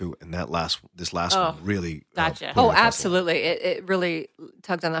connect to, and this last one really. Gotcha. Absolutely! It really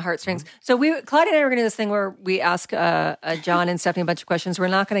tugged on the heartstrings. So Claudia and I were going to do this thing where we ask John and Stephanie a bunch of questions. We're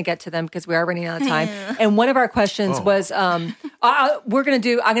not going to get to them because we are running out of time. And one of our questions was, I'm going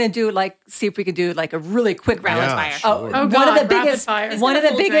to do like see if we can do like a really quick rapid fire. Sure. One of the biggest. One of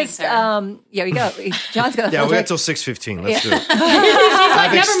the biggest. Drink, we go. John's got. Yeah, we got till 6:15. Let's do it.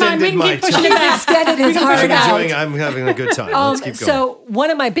 I've never mind. We can keep pushing it back. Extended his heart out. I'm having a good time. Let's keep going. So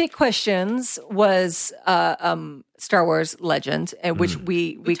one of my big questions was Star Wars Legend, which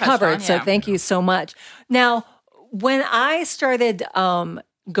we covered. So thank you so much. Now, when I started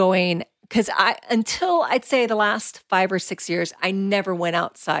going because until I'd say the last 5 or 6 years, I never went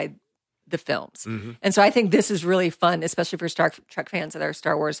outside the films. And so I think this is really fun, especially for Star Trek fans that are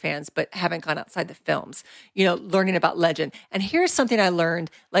Star Wars fans, but haven't gone outside the films, learning about legend. And here's something I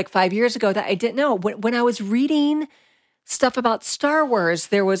learned like 5 years ago that I didn't know. When I was reading stuff about Star Wars,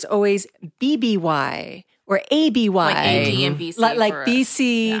 there was always BBY or ABY. Like AD and BC. Like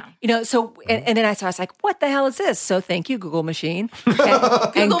BC, so, and then I was like, what the hell is this? So thank you, Google machine.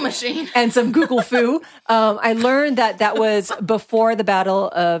 Google machine. And some Google foo. I learned that was before the Battle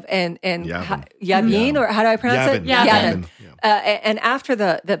of, Yavin, or how do I pronounce it? Yavin. And after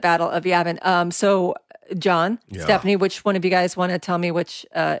the Battle of Yavin. So John, Stephanie, which one of you guys want to tell me what's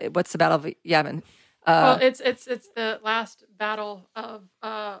the Battle of Yavin? Well, it's the last battle of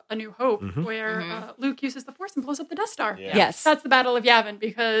A New Hope, where Luke uses the Force and blows up the Death Star. Yeah. Yes, that's the Battle of Yavin,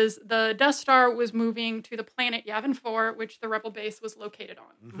 because the Death Star was moving to the planet Yavin 4, which the Rebel base was located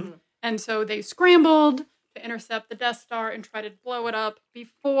on, and so they scrambled to intercept the Death Star and try to blow it up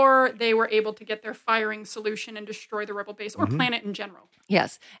before they were able to get their firing solution and destroy the Rebel base or planet in general.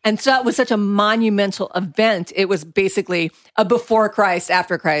 Yes. And so it was such a monumental event. It was basically a before Christ,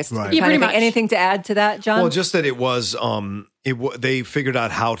 after Christ. Right. Yeah, pretty much. Anything to add to that, John? Well, just that it was, they figured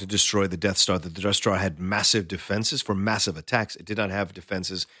out how to destroy the Death Star. The Death Star had massive defenses for massive attacks. It did not have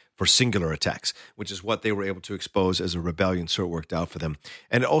defenses for singular attacks, which is what they were able to expose as a rebellion. So it worked out for them.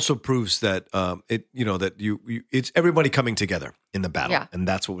 And it also proves that it's everybody coming together in the battle. Yeah. And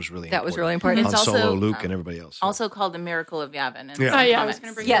that's what was really That important. was really important. It's Han Solo, also, Luke, and everybody else. Also called the Miracle of Yavin. Yeah. I was going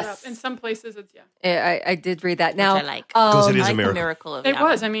to bring Yes. that up. In some places, it's I did read that. Now, Which I like. Because it is I like a miracle. the Miracle of It Yavin.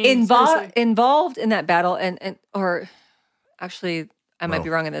 was. I mean, seriously. involved in that battle, or actually, I might No. be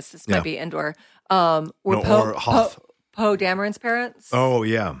wrong in this. This Yeah. might be Endor. or Hoth. Poe Dameron's parents. Oh,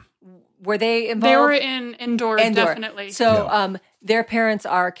 yeah. Were they involved? They were in Endor, definitely. So their parents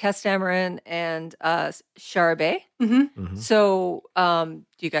are Kes Dameron and Shara Bey. So do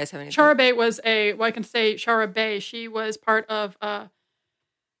you guys have any? Shara Bey was I can say Shara Bey. She was part of a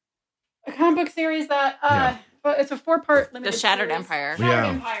comic book series that, but it's a 4-part limited The Shattered series. Empire. Shattered Yeah.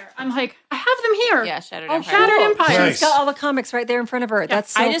 Empire. I'm like, I have them here. Yeah, Shattered Oh, Empire. Shattered Empire. Nice. She's got all the comics right there in front of her.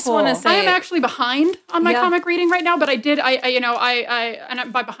 That's so I just cool. wanna say- I am actually behind on my Yeah. comic reading right now, but I did,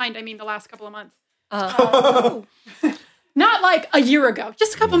 and by behind, I mean the last couple of months. Not like a year ago,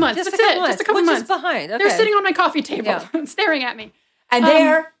 just a couple months. Just That's a couple it. months. Just a couple Which is months. behind. Okay. They're sitting on my coffee table, Yeah. staring at me. and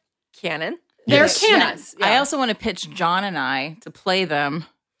they're canon. They're Yes. canon. Yes. I also want to pitch John and I to play them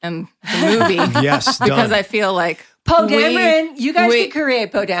in the movie. Yes, Because done. I feel like Poe we- Dameron, you guys we- could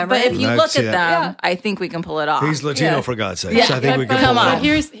create Poe Dameron. But if you I'd look see at that. them, I think we can pull it off. He's Latino, Yeah. for God's sake. Yeah. So I think we can Come pull it on. off.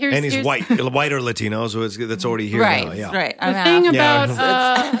 Here's And he's whiter Latino, so that's already here right, now. Yeah. right. The thing Yeah.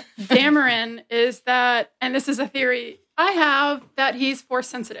 about Dameron is that, and this is a theory I have, that he's force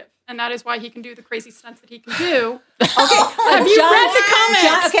sensitive, and that is why he can do the crazy stunts that he can do. Okay, Have you read the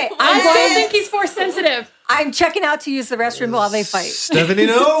comments? okay, I still think he's force sensitive. I'm checking out to use the restroom while they fight. Stephanie,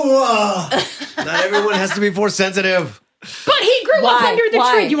 no. Not everyone has to be force sensitive. But he grew up Why? under the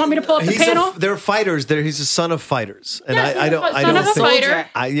Why? tree. Do you want me to pull up the panel? They're fighters. He's a son of fighters, and Yes, I don't son of a think. fighter.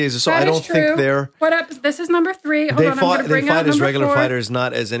 I That is don't think true. they're. What up? This is number 3. Hold They on, I'm fought. going to They bring out fight as number regular 4. fighters,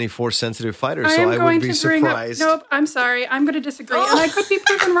 not as any force sensitive fighters. I So am I going would be to bring up. surprised. Nope, I'm sorry. I'm going to disagree, and I could be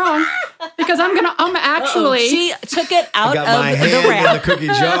proven wrong because I'm actually. She took it out I got of my the hand in the wrap. cookie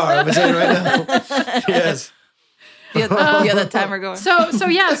jar. I'm saying right now. Yes. You have the timer going. So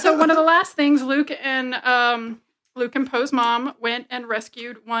one of the last things Luke and Poe's mom went and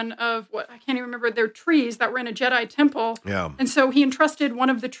rescued one of what I can't even remember, their trees that were in a Jedi temple. Yeah. And so he entrusted one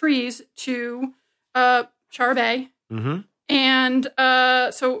of the trees to Shara Bey. Mm-hmm. And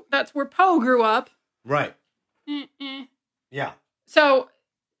so that's where Poe grew up. Right. Yeah. So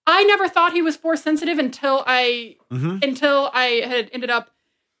I never thought he was force sensitive until I had ended up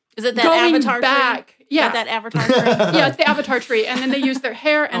Is it that going Avatar back. tree? Yeah. Is that Avatar tree? Yeah, it's the Avatar tree. And then they used their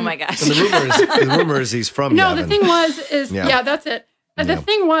hair. And Oh my gosh. And the rumor is he's from No, Yavin. the thing is Yeah. that's it. And Yeah. the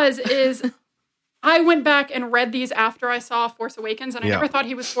thing is I went back and read these after I saw Force Awakens, and I Yeah. never thought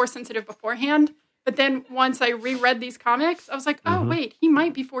he was force sensitive beforehand. But then once I reread these comics, I was like, oh wait, he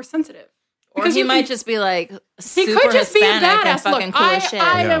might be force sensitive. Or Because he you might can- just be like He super could just be a Hispanic and badass. fucking Look, cool as shit.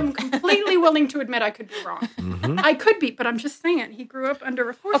 I Yeah. am completely willing to admit I could be wrong. I could be, but I'm just saying he grew up under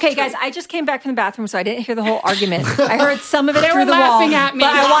a force. Okay, tree. guys, I just came back from the bathroom, so I didn't hear the whole argument. I heard some of it They through were the wall. laughing at me.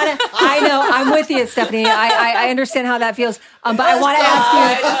 But I know, I'm with you, Stephanie. I understand how that feels. But I want to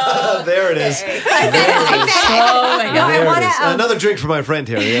ask you. There it is. Oh my No, God. I There want it is. to. Another drink for my friend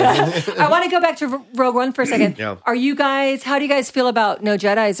here. Yeah. I want to go back to Rogue One for a second. Yeah. Are you guys? How do you guys feel about no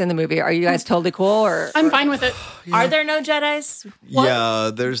Jedis in the movie? Are you guys totally cool or? I'm fine with it. Are there no Jedis?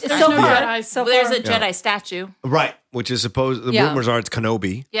 Yeah, there's So There's no far. Jedi. So There's far. a Jedi statue. right, which is supposed. The Yeah. rumors are it's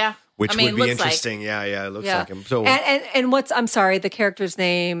Kenobi. Yeah. Which I mean, would be looks like- interesting. Yeah, it looks Yeah. like him. So And what's? I'm sorry, the character's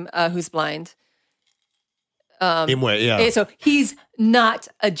name. Who's blind? Imwe, yeah. Okay, so he's not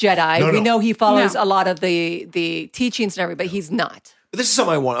a Jedi. No, We no. know he follows No. a lot of the teachings and everything, but he's not. But this is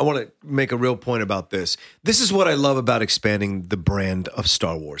something I want. I want to make a real point about this. This is what I love about expanding the brand of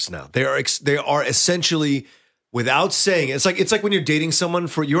Star Wars. Now they are essentially, without saying it, it's like when you're dating someone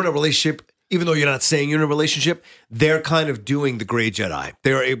you're in a relationship. Even though you're not saying you're in a relationship, they're kind of doing the Gray Jedi.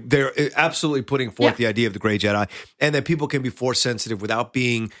 They're absolutely putting forth the idea of the Gray Jedi, and that people can be Force sensitive without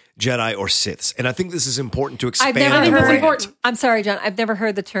being Jedi or Siths. And I think this is important to expand. I've never the think that's heard. brand. important. I'm sorry, John. I've never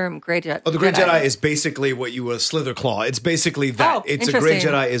heard the term Grey Jedi. Oh, the Grey Jedi is basically what you would Slither Claw. It's basically that. Oh, It's a Grey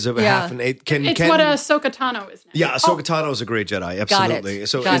interesting. Jedi is a Yeah. half an eight. Can It's what Ahsoka Tano is now. yeah, Ahsoka Tano is a Grey Jedi. Absolutely.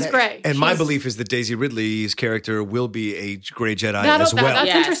 So Got it's it. Gray. And my She's- belief is that Daisy Ridley's character will be a Grey Jedi That- as that- well. That's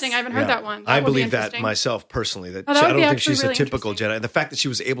Yes. interesting. I haven't heard Yeah. that one. That I would be believe that interesting. myself personally. That Oh, that I would don't be think actually she's really a typical interesting. Jedi. And the fact that she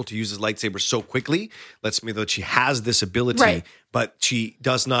was able to use his lightsaber so quickly lets me know that she has this ability, Right. but she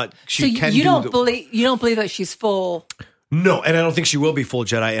does not. She So can you do don't the, believe that she's full. No, and I don't think she will be full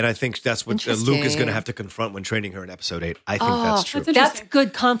Jedi. And I think that's what Luke is Interesting. going to have to confront when training her in Episode 8. I think that's true. that's That's Interesting.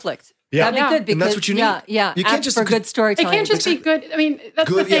 good conflict. Yeah. That'd be Yeah. good because And that's what you need. Yeah. You can't Ask just- for good It storytelling. can't just be good. I mean, that's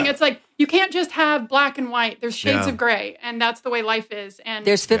Good, the thing. yeah. It's like you can't just have black and white. There's shades Yeah. of gray, and that's the way life is. And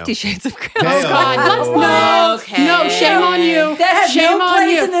There's 50 Shades of Grey. Hey, God, let's Okay. no shame on you. That has shame no on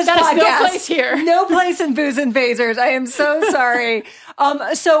place you. in this That has podcast. no place here. No place in Booze and Phasers. I am so sorry.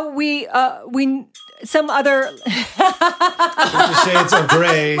 So we some other Just say it's a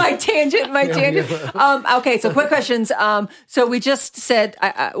Grey. my tangent. Okay, so quick questions. So we just said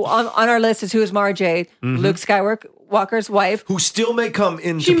on our list is who is Mara Jade, Mm-hmm. Luke Skywalker's wife. Who still may come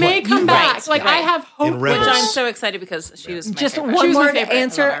into She play. may come back. Like I right. have hope. In with Rebels. Which her. I'm so excited because she was my Just favorite. one She was my word favorite.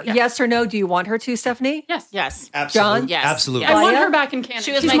 answer: I love her. yes or no. Do you want her to, Stephanie? Yes. Yes. Absolutely. John? Yes. Absolutely. Yes. I want Leia? her back in canon.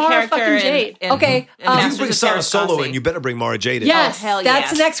 She was She's my Mara character fucking Jade. Okay, If Masters you bring of Sana Solo Terrascasi. in, you better bring Mara Jade in. Yes. Oh, hell That's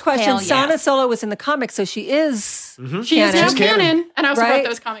yes. the next question. Hell Sana yes. Solo was in the comics, so she is She is now She's canon, and I also right. wrote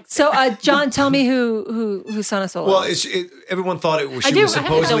those comics. So, John, tell me who Sana Solo Well, is. everyone thought she do. was I have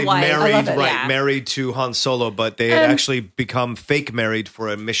supposedly the wife. I married, love it. right? Yeah. Married to Han Solo, but they had And- actually become fake married for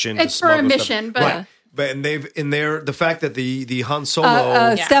a mission. It's to for a smuggle mission, stuff. but- right. But and they've in there the fact that the Han Solo.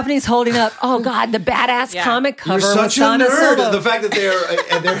 Yeah. Stephanie's holding up. Oh God, the badass Yeah. comic You're cover with such a Sana nerd. Solo. The fact that they're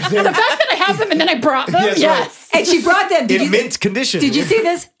the fact that I have them and then I brought them. Yes, Yes. right. and she brought them. Did in you, mint condition. did you see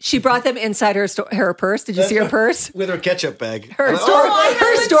this? She brought them inside her purse. Did you see her purse? with her ketchup bag? Her Oh,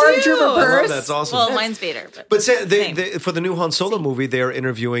 stormtrooper I love purse. That's awesome. Well, mine's Vader. But say, Same. for the new Han Solo movie, they're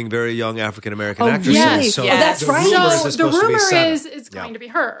interviewing very young African American Oh, actresses. really? So Yeah. that's the right. rumor So is it's the supposed to be rumor Sana. is it's going to be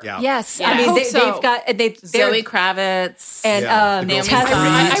her. Yeah. Yes, Yeah. I mean I hope they've so. got they're Zoe Kravitz. and Yeah. The girl Tessa, from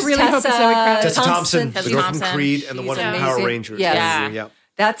Creed. I really hope it's Zoe Kravitz. Tessa Thompson, Tessa the girl from Thompson. Creed, and the one She's from amazing. Power Rangers. Yes. Yeah.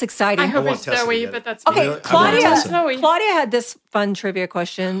 That's exciting. I hope want it's Tessa to Zoe, get it. but that's Okay, You know, I want Claudia. Tessa. Zoe. Claudia had this fun trivia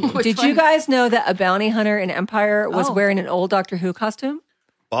question. Did you one? guys know that a bounty hunter in Empire was Oh. wearing an old Doctor Who costume?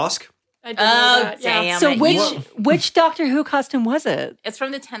 Bosk? I did know Oh, that. Yeah. damn So it. which Doctor Who costume was it? It's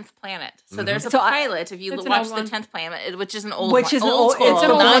from the 10th Planet. So there's a So I- pilot. If you It's an watch old the one. 10th Planet, which is an old Which one. is an old old- school. it's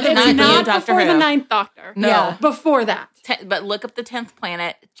an old not, one. It's not not new Doctor before Who. the Ninth Doctor. No. Yeah. Before that. But look up the 10th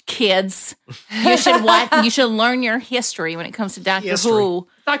Planet, kids. You should watch. You should learn your history when it comes to Doctor History. Who.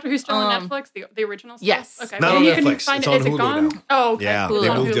 Doctor Who's still on Netflix, the original stuff? yes. Okay. Not well, on you can Netflix. find It's it. on Is it Hulu gone? now. Oh, okay. Yeah, Hulu. they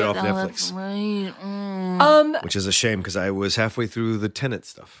On moved it Hulu. off Oh, Netflix, that's right. which is a shame because I was halfway through the Tenet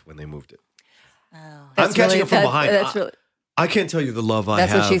stuff when they moved it. I'm That's catching really- it from that- behind. That's really. I can't tell you the love I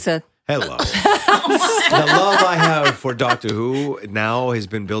That's have. what she said. Hello. The love I have for Doctor Who now has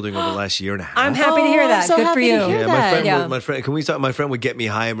been building over the last year and a half. I'm happy to hear Oh, that. I'm so Good for happy you. to hear Yeah, that. my friend. Can we talk? My friend would get me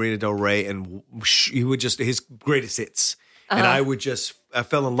high, Marina Del Rey, and he would just his greatest hits, and I would just I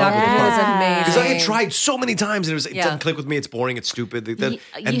fell in love Doctor with Who is the part. amazing. Because I had tried so many times, and it Yeah. doesn't click with me. It's boring. It's stupid. you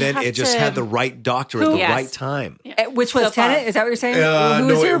And then have it just to- had the right doctor at the Yes. right time. Which was So far. Tenet? Is that what you're saying? Who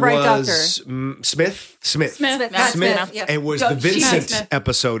No, was your it right was doctor? Smith. Smith. Matt Smith. Yeah. It was Go- the Vincent Smith.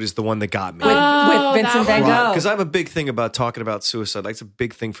 episode is the one that got me. with Oh, Vincent that Van one. Gogh. Because I have a big thing about talking about suicide. Like, it's a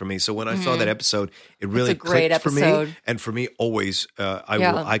big thing for me. So when I saw that episode, it really a great clicked for me. episode. And for me, always, Yeah.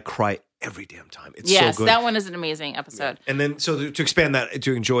 I cry every damn time. It's Yes, so good. that one is an amazing episode. And then, so to expand that,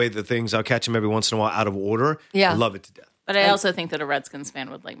 to enjoy the things, I'll catch them every once in a while out of order. Yeah. I love it to death. But I also think that a Redskins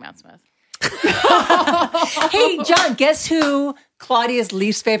fan would like Matt Smith. Hey, John, guess who Claudia's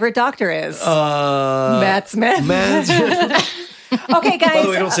least favorite doctor is? Matt Smith. Okay, guys. By the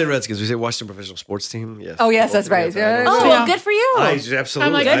way, don't say Redskins. We say Washington Professional Sports Team. Yes. Oh, yes, that's right. Oh, well, good for you. I absolutely.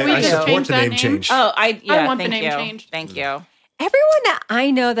 I'm like, if we I could support change the that name name. change. Oh, I want the thank name you. changed. Thank you. Everyone that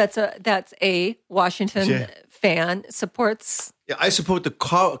I know that's a Washington Yeah. fan supports. Yeah, I support the name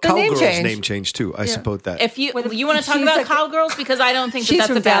Cowgirls change. name change too. I support that. If you want to talk she's about like- cowgirls, because I don't think She's that's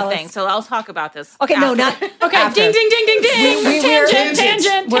from a bad Dallas. thing. So I'll talk about this. Okay, no, after. not Okay, after. ding, ding, ding, ding, ding. we're-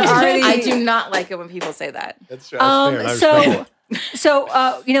 Tangent. we're already- I do not like it when people say that. That's fair. I respect So,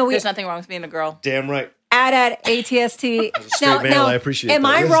 it. we There's nothing wrong with being a girl. Damn right. at ATST. straight male, I appreciate Am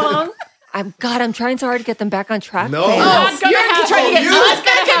that. I wrong? I'm trying so hard to get them back on track. No. fans. Not gonna happen. trying to get us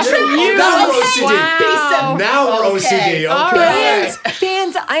back on track. Now we're OCD. Wow. Now we're OCD. All Okay. right.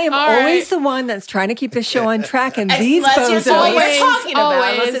 Fans, I am All always right. the one that's trying to keep the show on track, and these Unless it's bozos. what we're Always, talking about.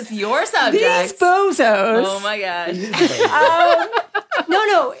 always. Unless it's your These subject. bozos. Oh my gosh.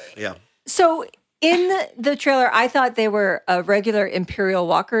 No. Yeah. So in the trailer, I thought they were regular Imperial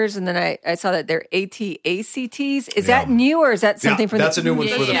Walkers, and then I saw that they're AT-ACTs. Is that new, or is that something from that's the a new one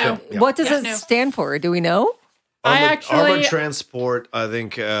for the Yeah. film. Yeah. What does Yeah. it New. stand for? Do we know? Armored transport, I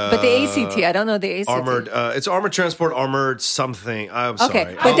think. But the ACT, I don't know the ACT. Armored. It's armored transport, armored something. I'm Okay,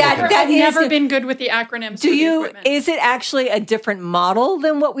 sorry. but I'll that- look it up. I've is- never been good with the acronyms. Do for the you? equipment. Is it actually a different model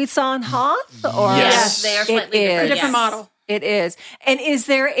than what we saw in Hoth? Or Yes. They are It slightly is. different. a different Yes. model? It is. And is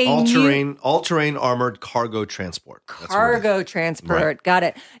there a new all-terrain armored cargo transport. That's what it is. cargo transport? Got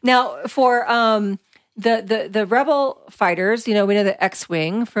it. Now for the Rebel fighters, we know the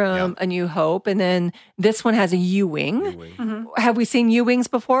X-wing from A New Hope, and then this one has a U-wing. Have we seen U-wings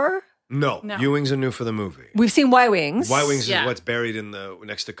before? No, No. U-wings are new for the movie. We've seen Y-wings. Y-wings Yeah. is what's buried in the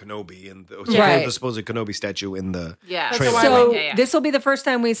next to Kenobi and the Right. supposed Kenobi statue in the Yeah. That's trailer. a So Y-wing. Yeah. this will be the first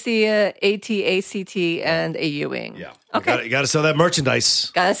time we see a AT-ACT and a U-wing. Yeah. Okay. You got to sell that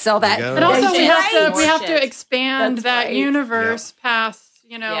merchandise. Gotta sell that. You gotta- And also, we have to More shit. expand That's that right. universe past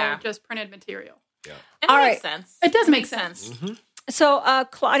Yeah. just printed material. And All it right. makes sense. It does make sense. So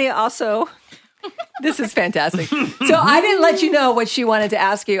Claudia also, this is fantastic. So I didn't let you know what she wanted to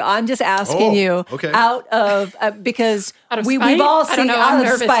ask you. I'm just asking Oh, you okay. out of because Out of we've spite? all I don't seen know, out I'm of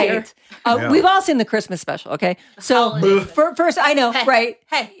nervous spite. here. We've all seen the Christmas special. Okay, so holiday. first, I know, right?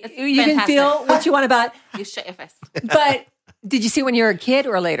 Hey, it's you can fantastic. feel what you want about, You shut your face. but. Did you see when you were a kid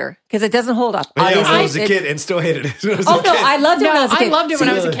or later? Because it doesn't hold up. Yeah, when I Obviously, was a kid and still hated it. When I was Oh a no, kid. I loved it when I was a kid. I loved it when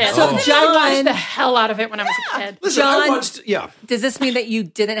I was a kid. So Oh. I John, watched the hell out of it when I was a kid. Listen, I John- watched, does this mean that you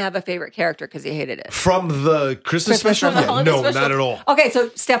didn't have a favorite character because you hated it? from the Christmas special? from the Yeah, holiday no, special? not at all. Okay, so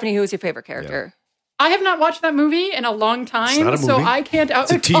Stephanie, who was your favorite character? I have not watched that movie in a long not time, a so movie. I can't.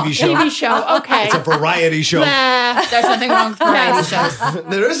 It's a TV show. TV show. Okay. It's a variety show. Nah. There's nothing wrong with variety shows.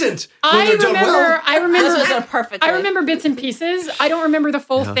 There isn't. When I they're done remember. well. I remember. This was a perfect. I remember bits and pieces. I don't remember the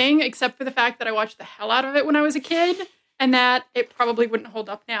full thing, except for the fact that I watched the hell out of it when I was a kid, and that it probably wouldn't hold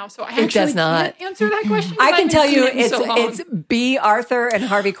up now. So I actually does not. can't answer that question. I 'cause can haven't tell seen you it in so long. it's B. Arthur and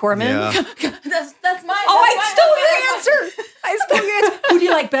Harvey Korman. Yeah. That's my. Oh, I stole your answer. I stole your answer. Who do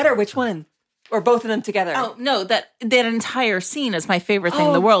you like better? Which one? Or both of them together? Oh no, that entire scene is my favorite thing in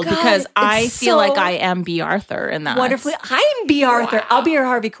Oh, the world God, because I it's feel so like I am B. Arthur in that. wonderfully. I'm B. Arthur. I'll be your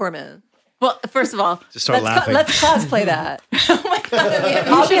Harvey Korman. Well, first of all, Just start laughing. Let's cosplay that. oh my god,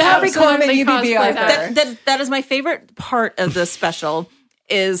 I'll be should Harvey Korman. absolutely You be B. cosplay Arthur. that. that is my favorite part of the special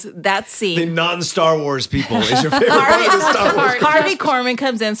is that The scene. non-Star Wars people is your favorite part of the Star Wars. Harvey Korman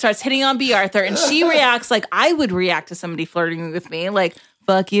comes in, starts hitting on B. Arthur, and she reacts like I would react to somebody flirting with me, like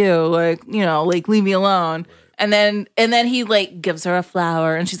 "fuck you," like like leave me alone. And then he like gives her a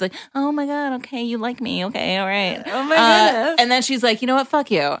flower, and she's like, "Oh my god, okay, you like me, okay, all right." Oh my goodness. And then she's like, "You know what? Fuck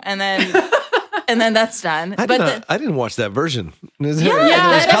you." And then that's done. I, But I didn't watch that version. Yeah, that's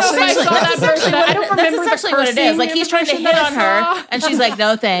I don't know if I essentially- saw that that's version. I don't remember the essentially what it is. cursing Like in he's the trying to version hit that on I her, saw. and she's like,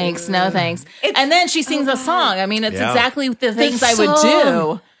 "No thanks, no thanks." And then she sings a song. I mean, it's Yeah. exactly the things I would song.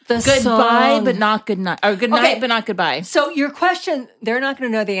 do. The Goodbye, song. but not good night, or good night, Okay. but not goodbye. So your question, they're not going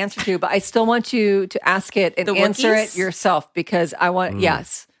to know the answer to, but I still want you to ask it and The answer Wookiees? it yourself because I want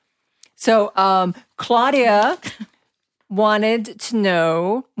yes. So Claudia wanted to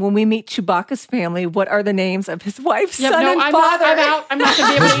know when we meet Chewbacca's family, what are the names of his wife, Yep, son, no, and I'm father? not. I'm out. I'm not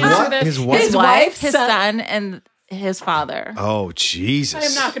going to be able to answer What? this. His what? His wife, wife, his son- son, and his father. Oh, Jesus. I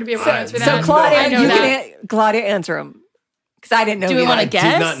am not going to be able to answer that. So Claudia, I know you that. can Claudia answer him because I didn't know. Do we either. wanna I guess?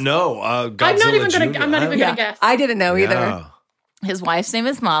 did not know. I'm not Godzilla even going Jr. to. I'm not even Yeah, going to guess. I didn't know either. Yeah. His wife's name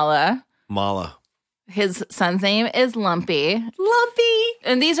is Mala. Mala. His son's name is Lumpy. Lumpy.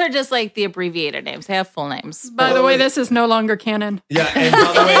 And these are just like the abbreviated names. They have full names. By the way, this is no longer canon. Yeah, and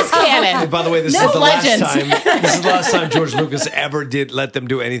by the way, It's canon. and by the way, this No is the legends. last time. This is the last time George Lucas ever did let them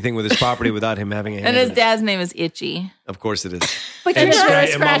do anything with his property without him having a hand And his in it. dad's name is Itchy. Of course it is. But And, you're not,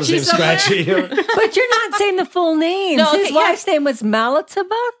 and Mama's name's Scratchy. but you're not saying the full names. No, His okay, wife's name was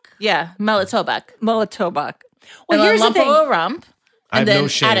Malatabuk. Yeah, Melitobak. Malatobuck. Well, And then here's the thing. Lumpo Rump. I have And then no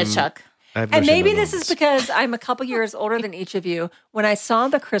shame. Attachuk. I have no And shame maybe on this those. is because I'm a couple years older than each of you. When I saw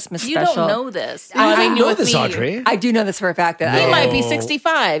the Christmas You special, don't know this. I mean, know with this, me. Audrey. I do know this for a fact that He I might be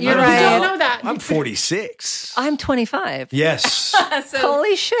 65. You're You right. don't know that. I'm 46. I'm 25. Yes.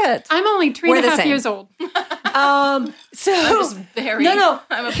 Holy shit! I'm only three We're and a the half same. years old. So just very- no.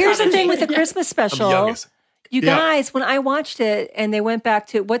 I'm a Here's the prodigy. thing with the Christmas special. youngest. You Yeah. guys, when I watched it and they went back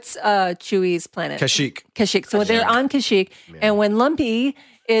to what's Chewie's planet? Kashyyyk. Kashyyyk. So they're on Kashyyyk, and when Lumpy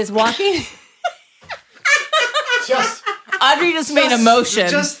is walking, Just, Audrey just made a motion.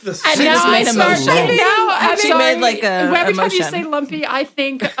 just the And She now just made I'm a motion. sorry. Now I'm She sorry. made like a Every time you emotion. say lumpy, I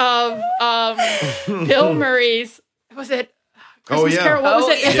think of Bill Murray's. Was it Christmas yeah. Carol? What was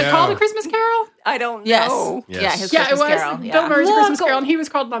Oh, it? Is it yeah. called A Christmas Carol? I don't Yes. know. Yes. Yeah, his Yeah, it Christmas was Carol. Bill Yeah. Murray's Look, Christmas Carol, and he was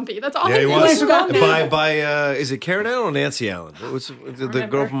called Lumpy. That's all Yeah, I he can was. remember. By is it Karen Allen or Nancy Allen? It was the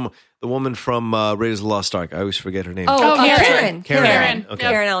girl from the woman from Raiders of the Lost Ark. I always forget her name. Oh, Karen. Karen. Okay.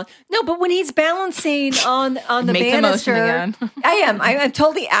 Karen Allen. No, but when he's balancing on the Make the motion banister, again. I am. I'm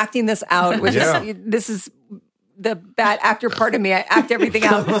totally acting this out. Which Yeah. is this is the bad actor part of me. I act everything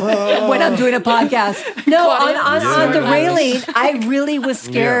out when I'm doing a podcast. No, on the railing, I really was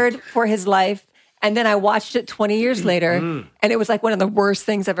scared for his life. And then I watched it 20 years later, and it was like one of the worst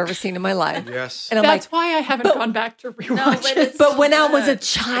things I've ever seen in my life. Yes. And I'm That's like, why I haven't gone back to rewatch it. but when I was a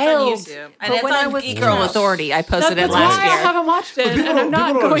It's on child, YouTube. And but it's when I on was Geek Girl Authority. I posted it That's last why I year. haven't watched it, and I'm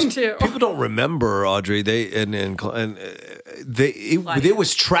not going to. People don't remember Audrey. They and it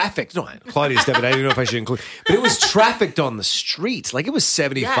was trafficked. No, Claudia's dead, but I didn't know if I should include. But it was trafficked on the streets. Like it was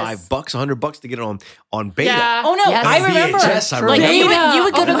 $75, Yes. $100 to get it on beta. Yeah. Oh no, Yes. I remember. VHS, I Like remember. you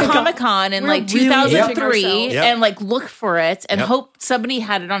would go Oh to my God. Comic Con in We're like really 2003 judging Yep. and like look for it and Yep. hope somebody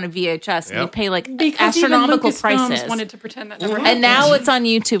had it on a VHS and Yep. you'd pay like Because astronomical even Lucasfilms prices. wanted to pretend that never happened. And now it's on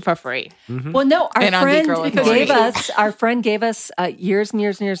YouTube for free. Well, no, our And on friend Geek Girl gave Authority. us years and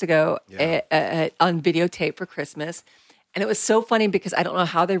years and years ago on videotape for Christmas, and it was so funny because I don't know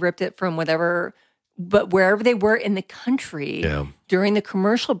how they ripped it from whatever, but wherever they were in the country Yeah. during the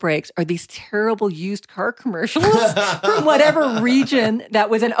commercial breaks are these terrible used car commercials from whatever region that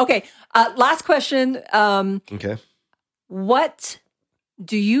was in. Okay, last question. Okay. What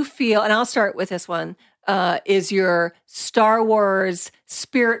do you feel? And I'll start with this one. Is your Star Wars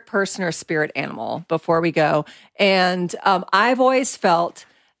spirit person or spirit animal before we go? And I've always felt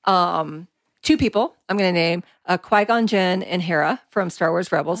two people I'm going to name Qui-Gon Jinn and Hera from Star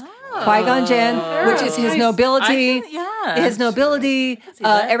Wars Rebels. Qui-Gon Jinn, which is his nobility, his nobility,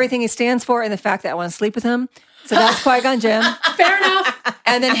 everything he stands for, and the fact that I want to sleep with him. So that's Qui-Gon Jinn. Fair enough.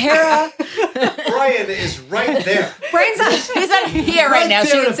 And then Hera, Brian is right there. brains on. He's not here right now.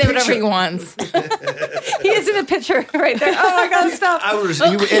 there She in can a say whatever picture. he wants. He is in the picture right there. Oh my God, stop.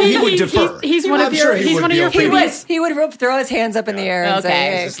 He would defer. He's one of I'm your. sure he He's would one of be your okay. freebies. He would throw his hands up in the air and Okay. say,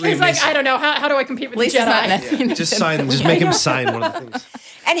 hey. Just leave He's me- like, I don't know. How do I compete with the Lisa's not Jedi? nothing. just make him sign one of the things.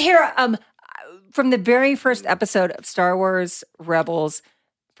 And here, from the very first episode of Star Wars Rebels,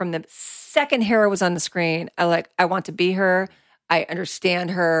 from the second Hera was on the screen, I want to be her. I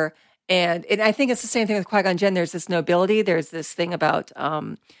understand her. And I think it's the same thing with Qui-Gon Jinn. There's this nobility. There's this thing about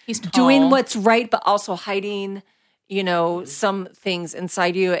He's tall. doing what's right, but also hiding, some things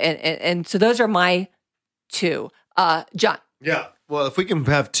inside you. And so those are my two. John. Yeah. Well, if we can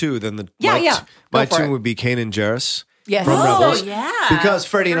have two, then Yeah, my Go for two it. would be Kanan Jarrus. Yes. From Rebels. yeah. Because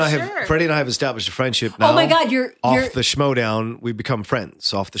Freddie and for I sure. have established a friendship now. Oh my God, you're off the Schmodown. We become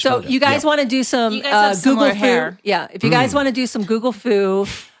friends off the so Schmodown. you guys want to do some You guys have Google similar Foo? hair. Yeah, if you guys want to do some Google Foo, look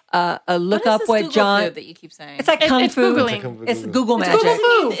What is up this what Google John. food that you keep saying? It's like Kung It's Fu. Googling. It's Google magic. Google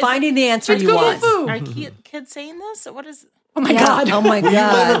Foo. Finding the answer It's you Google want. Foo. Are kids saying this? What is? Oh my Yeah. God. Oh my Will you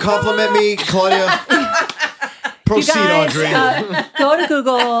let her God. compliment me, Claudia? Proceed, You guys, Audrey. go to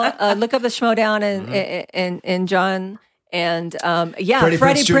Google, look up the Schmodown and John. And Freddie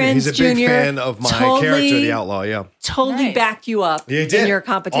Prinze Jr. He's a big fan of my character, the Outlaw. Yeah, Totally Nice. backed you up he in did your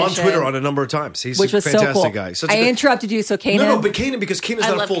competition on Twitter on a number of times. He's which a was so fantastic cool. guy. Such a I good- interrupted you, so Kanan. No, but Kanan, because Kanan's I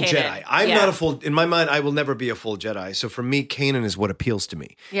not a love full Kanan. Jedi. I'm Yeah. not a full. In my mind, I will never be a full Jedi. So for me, Kanan is what appeals to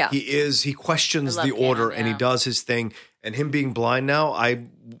me. Yeah. He questions I the love order Kanan, and he yeah. does his thing. And him being blind now,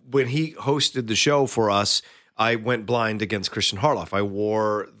 when he hosted the show for us, I went blind against Christian Harloff. I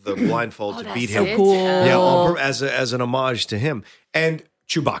wore the blindfold to beat him. so cool. Yeah, as an homage to him. And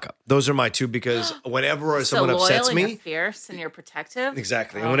Chewbacca. Those are my two because whenever someone so loyal upsets and me, you're fierce and you're protective.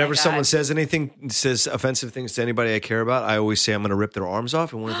 exactly. Oh And whenever my God. someone says offensive things to anybody I care about, I always say I'm going to rip their arms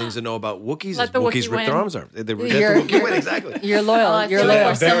off. And one of the things to know about Wookiees Let is the Wookiees Wookiee rip their win. arms off. They let the You're- Wookiee win, exactly. You're loyal. Oh, I You're feel like loyal.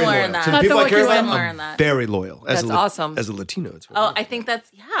 we're similar in that. To the Let people the I care Wookiee about, win. Similar in I'm that. very loyal. That's awesome. As a Latino, it's Oh, I think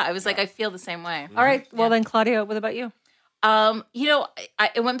that's I was like, I feel the same way. All right. Well, then, Claudia, what about you?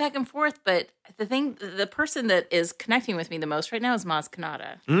 It went back and forth, but the person that is connecting with me the most right now is Maz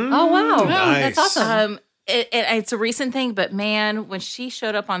Kanata. Oh, wow. Nice. That's awesome. It's a recent thing, but man, when she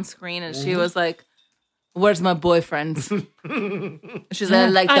showed up on screen and she was like, "Where's my boyfriend?" She's like, "I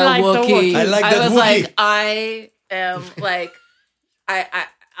like I that like the Wookiee." Wookiee. I like I that was Wookiee. like, I am like,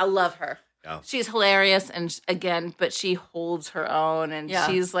 I love her. Yeah. She's hilarious, and but she holds her own, and Yeah.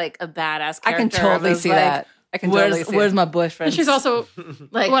 she's like a badass character. I can totally was see like, that. I can totally see Where's it. my boyfriend? And she's also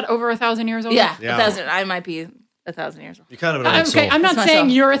like, what, over 1,000 years old? yeah, Yeah. 1,000. I might be 1,000 years old. You're kind of an old Okay, soul. I'm not That's saying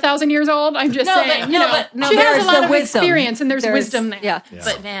myself. you're 1,000 years old. I'm just No, but- saying, no, you know, but- no, she has there's a lot the of wisdom. experience and there's wisdom there. Yeah.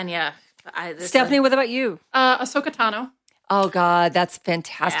 But man, yeah. Stephanie, what about you? Ahsoka Tano. Oh, God, that's a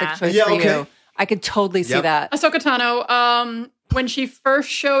fantastic Yeah. choice Yeah, for okay. you. I could totally see Yep. that. Ahsoka Tano, when she first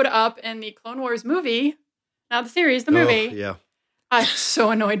showed up in the Clone Wars movie, not the series, the movie, Oh, yeah. I'm so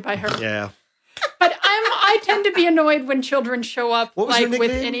annoyed by her. Yeah. But I tend to be annoyed when children show up What was her like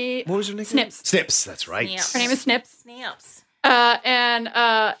with nickname? any What was her nickname? Snips. Snips, that's right. Snips. Her name is Snips. Snaps.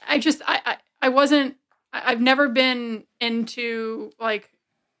 I've never been into like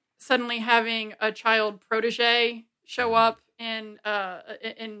suddenly having a child protege show up in a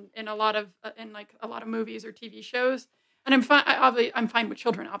lot of movies or TV shows. And I'm fine. I'm fine with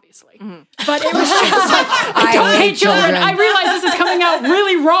children, obviously. But it was just like I don't hate children. I realize this is coming out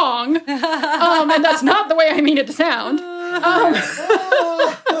really wrong, and that's not the way I mean it to sound. I'm like,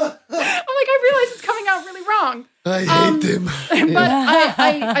 I realize it's coming out really wrong. I hate them. But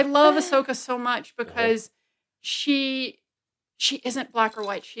I love Ahsoka so much because she isn't black or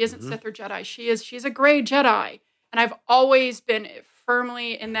white. She isn't Sith or Jedi. She's a gray Jedi, and I've always been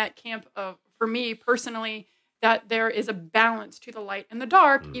firmly in that camp of, for me personally, that there is a balance to the light and the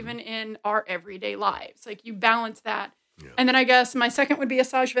dark, even in our everyday lives. Like you balance that. Yeah. And then I guess my second would be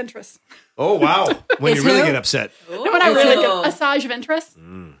Asajj Ventress. Oh, wow. When you It's really who? get upset. When I really get Asajj Ventress,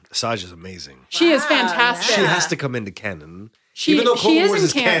 Asajj is amazing. she is fantastic. She has to come into canon. She- Even though she Clone is Wars in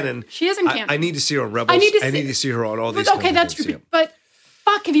is canon. canon. She is in canon. I need to see her on Rebels. I need to see her on all these. But, okay, kinds of that's things, true. But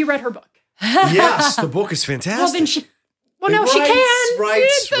fuck, have you read her book? yeah. Yes, the book is fantastic. Well, then she. Well, no, she can.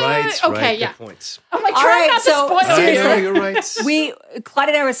 Right. Okay, yeah. Good points. I'm like, All try right, not so- to spoil so I it. know, you're right.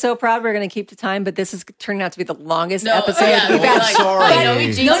 Claudia and I were so proud we were going to keep to time, but this is turning out to be the longest No, episode yeah, we've we're had. like, sorry. I know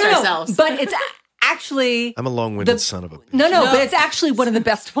we jinxed ourselves. But it's actually I'm a long-winded son of a bitch. no, but it's actually one of the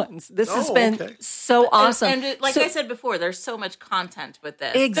best ones. This has Oh, been okay. so awesome. And like So- I said before, there's so much content with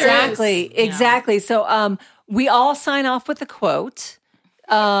this. exactly, There is, exactly. So we all sign off with a quote.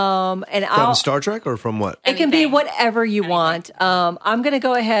 And From I'll Star Trek or from what? it can be Anything. whatever you want. I'm going to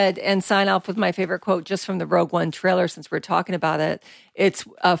go ahead and sign off with my favorite quote just from the Rogue One trailer since we're talking about it. It's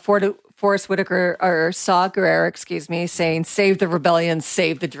Forrest Whitaker or Saw Gerrera, excuse me, saying, "Save the rebellion,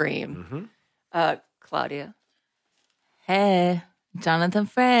 save the dream." Claudia. Hey, Jonathan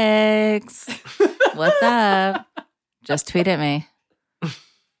Frakes. What's up? Just tweet at me.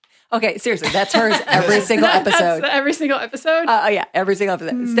 Okay, seriously, that's hers every single episode. That's every single episode. Yeah, every single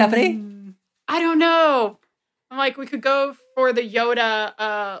episode. Stephanie? I don't know. I'm like, we could go for the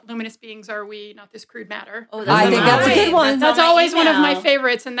Yoda, luminous beings are we, not this crude matter. Oh, I think that's a good one. That's on my always one of my email.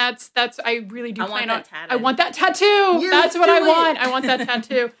 favorites, and that's I really do I want plan on. that tatted. I want that tattoo. That's what I want. I want that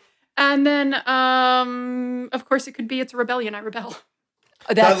tattoo. And then, of course, it could be it's a rebellion. I rebel.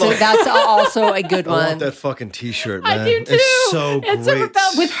 That's also a good I one. want that fucking T-shirt, man. I do too. It's so It's great. a rebel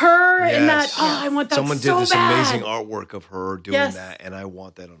with her and that. Yes. Oh, I want that Someone so did this bad. amazing artwork of her doing Yes. that, and I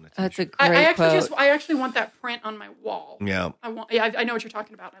want that on a T-shirt. That's a I great actually quote. I actually want that print on my wall. Yeah. I know what you're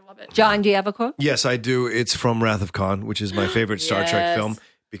talking about. I love it. John, do you have a quote? Yes, I do. It's from Wrath of Khan, which is my favorite Star Trek Yes. film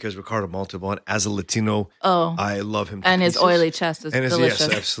because Ricardo Montalban, as a Latino, Oh, I love him. to and his pieces. oily chest is And his, delicious.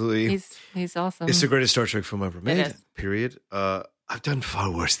 yes, absolutely. He's awesome. It's the greatest Star Trek film ever made, is. period. I've done far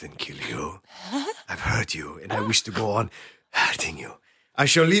worse than kill you. I've hurt you, and I wish to go on hurting you. I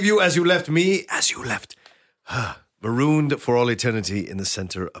shall leave you as you left me, as you left. Marooned for all eternity in the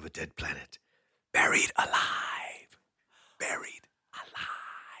center of a dead planet. Buried alive. Buried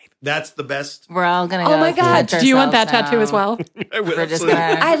alive. That's the best. We're all gonna. Oh go my God. touch Do you want that ourselves tattoo now. as well? We're just gonna.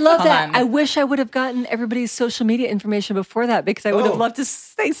 I love Hold that. on. I wish I would have gotten everybody's social media information before that because I would have Oh. loved to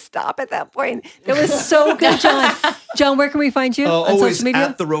say stop at that point. That was so good, John. John, where can we find you on Always social media?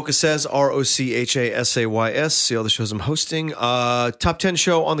 at The Rocha Says, ROCHASAYS. See all the shows I'm hosting. Top 10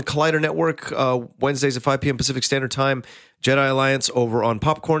 show on the Collider Network, Wednesdays at 5 p.m. Pacific Standard Time. Jedi Alliance over on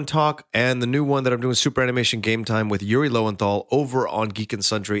Popcorn Talk. And the new one that I'm doing, Super Animation Game Time with Yuri Lowenthal over on Geek and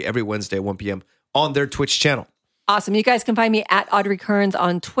Sundry every Wednesday at 1 p.m. on their Twitch channel. Awesome. You guys can find me at Audrey Kearns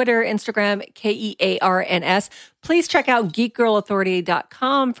on Twitter, Instagram, KEARNS. Please check out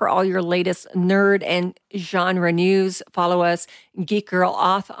geekgirlauthority.com for all your latest nerd and genre news. Follow us, Geek Girl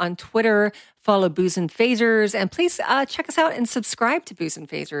Auth on Twitter. Follow Booze and Phasers. And please check us out and subscribe to Booze and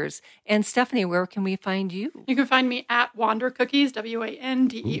Phasers. And Stephanie, where can we find you? You can find me at Wander Cookies,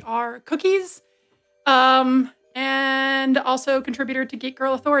 WANDER Cookies. And also contributor to Geek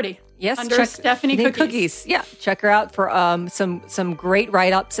Girl Authority. Yes, under check Stephanie Cookies. Yeah, check her out for some great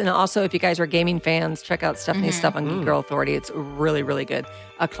write-ups. And also, if you guys are gaming fans, check out Stephanie's stuff on Geek Girl Authority. It's really, really good.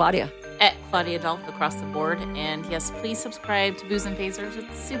 Claudia. At Claudia Dolph across the board. And yes, please subscribe to Booze and Phasers.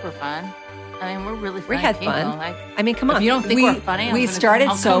 It's super fun. I mean, we're really fun. We had people. fun. Like, I mean, come on. if you don't think we're funny, I'm we gonna- started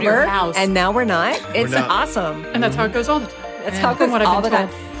I'll come to your sober, house. and now we're not. It's not. awesome. And that's how it goes all the time. That's how it goes From what I've all the been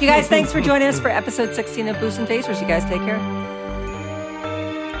time. You guys, thanks for joining us for episode 16 of Booze and Phasers. You guys take care.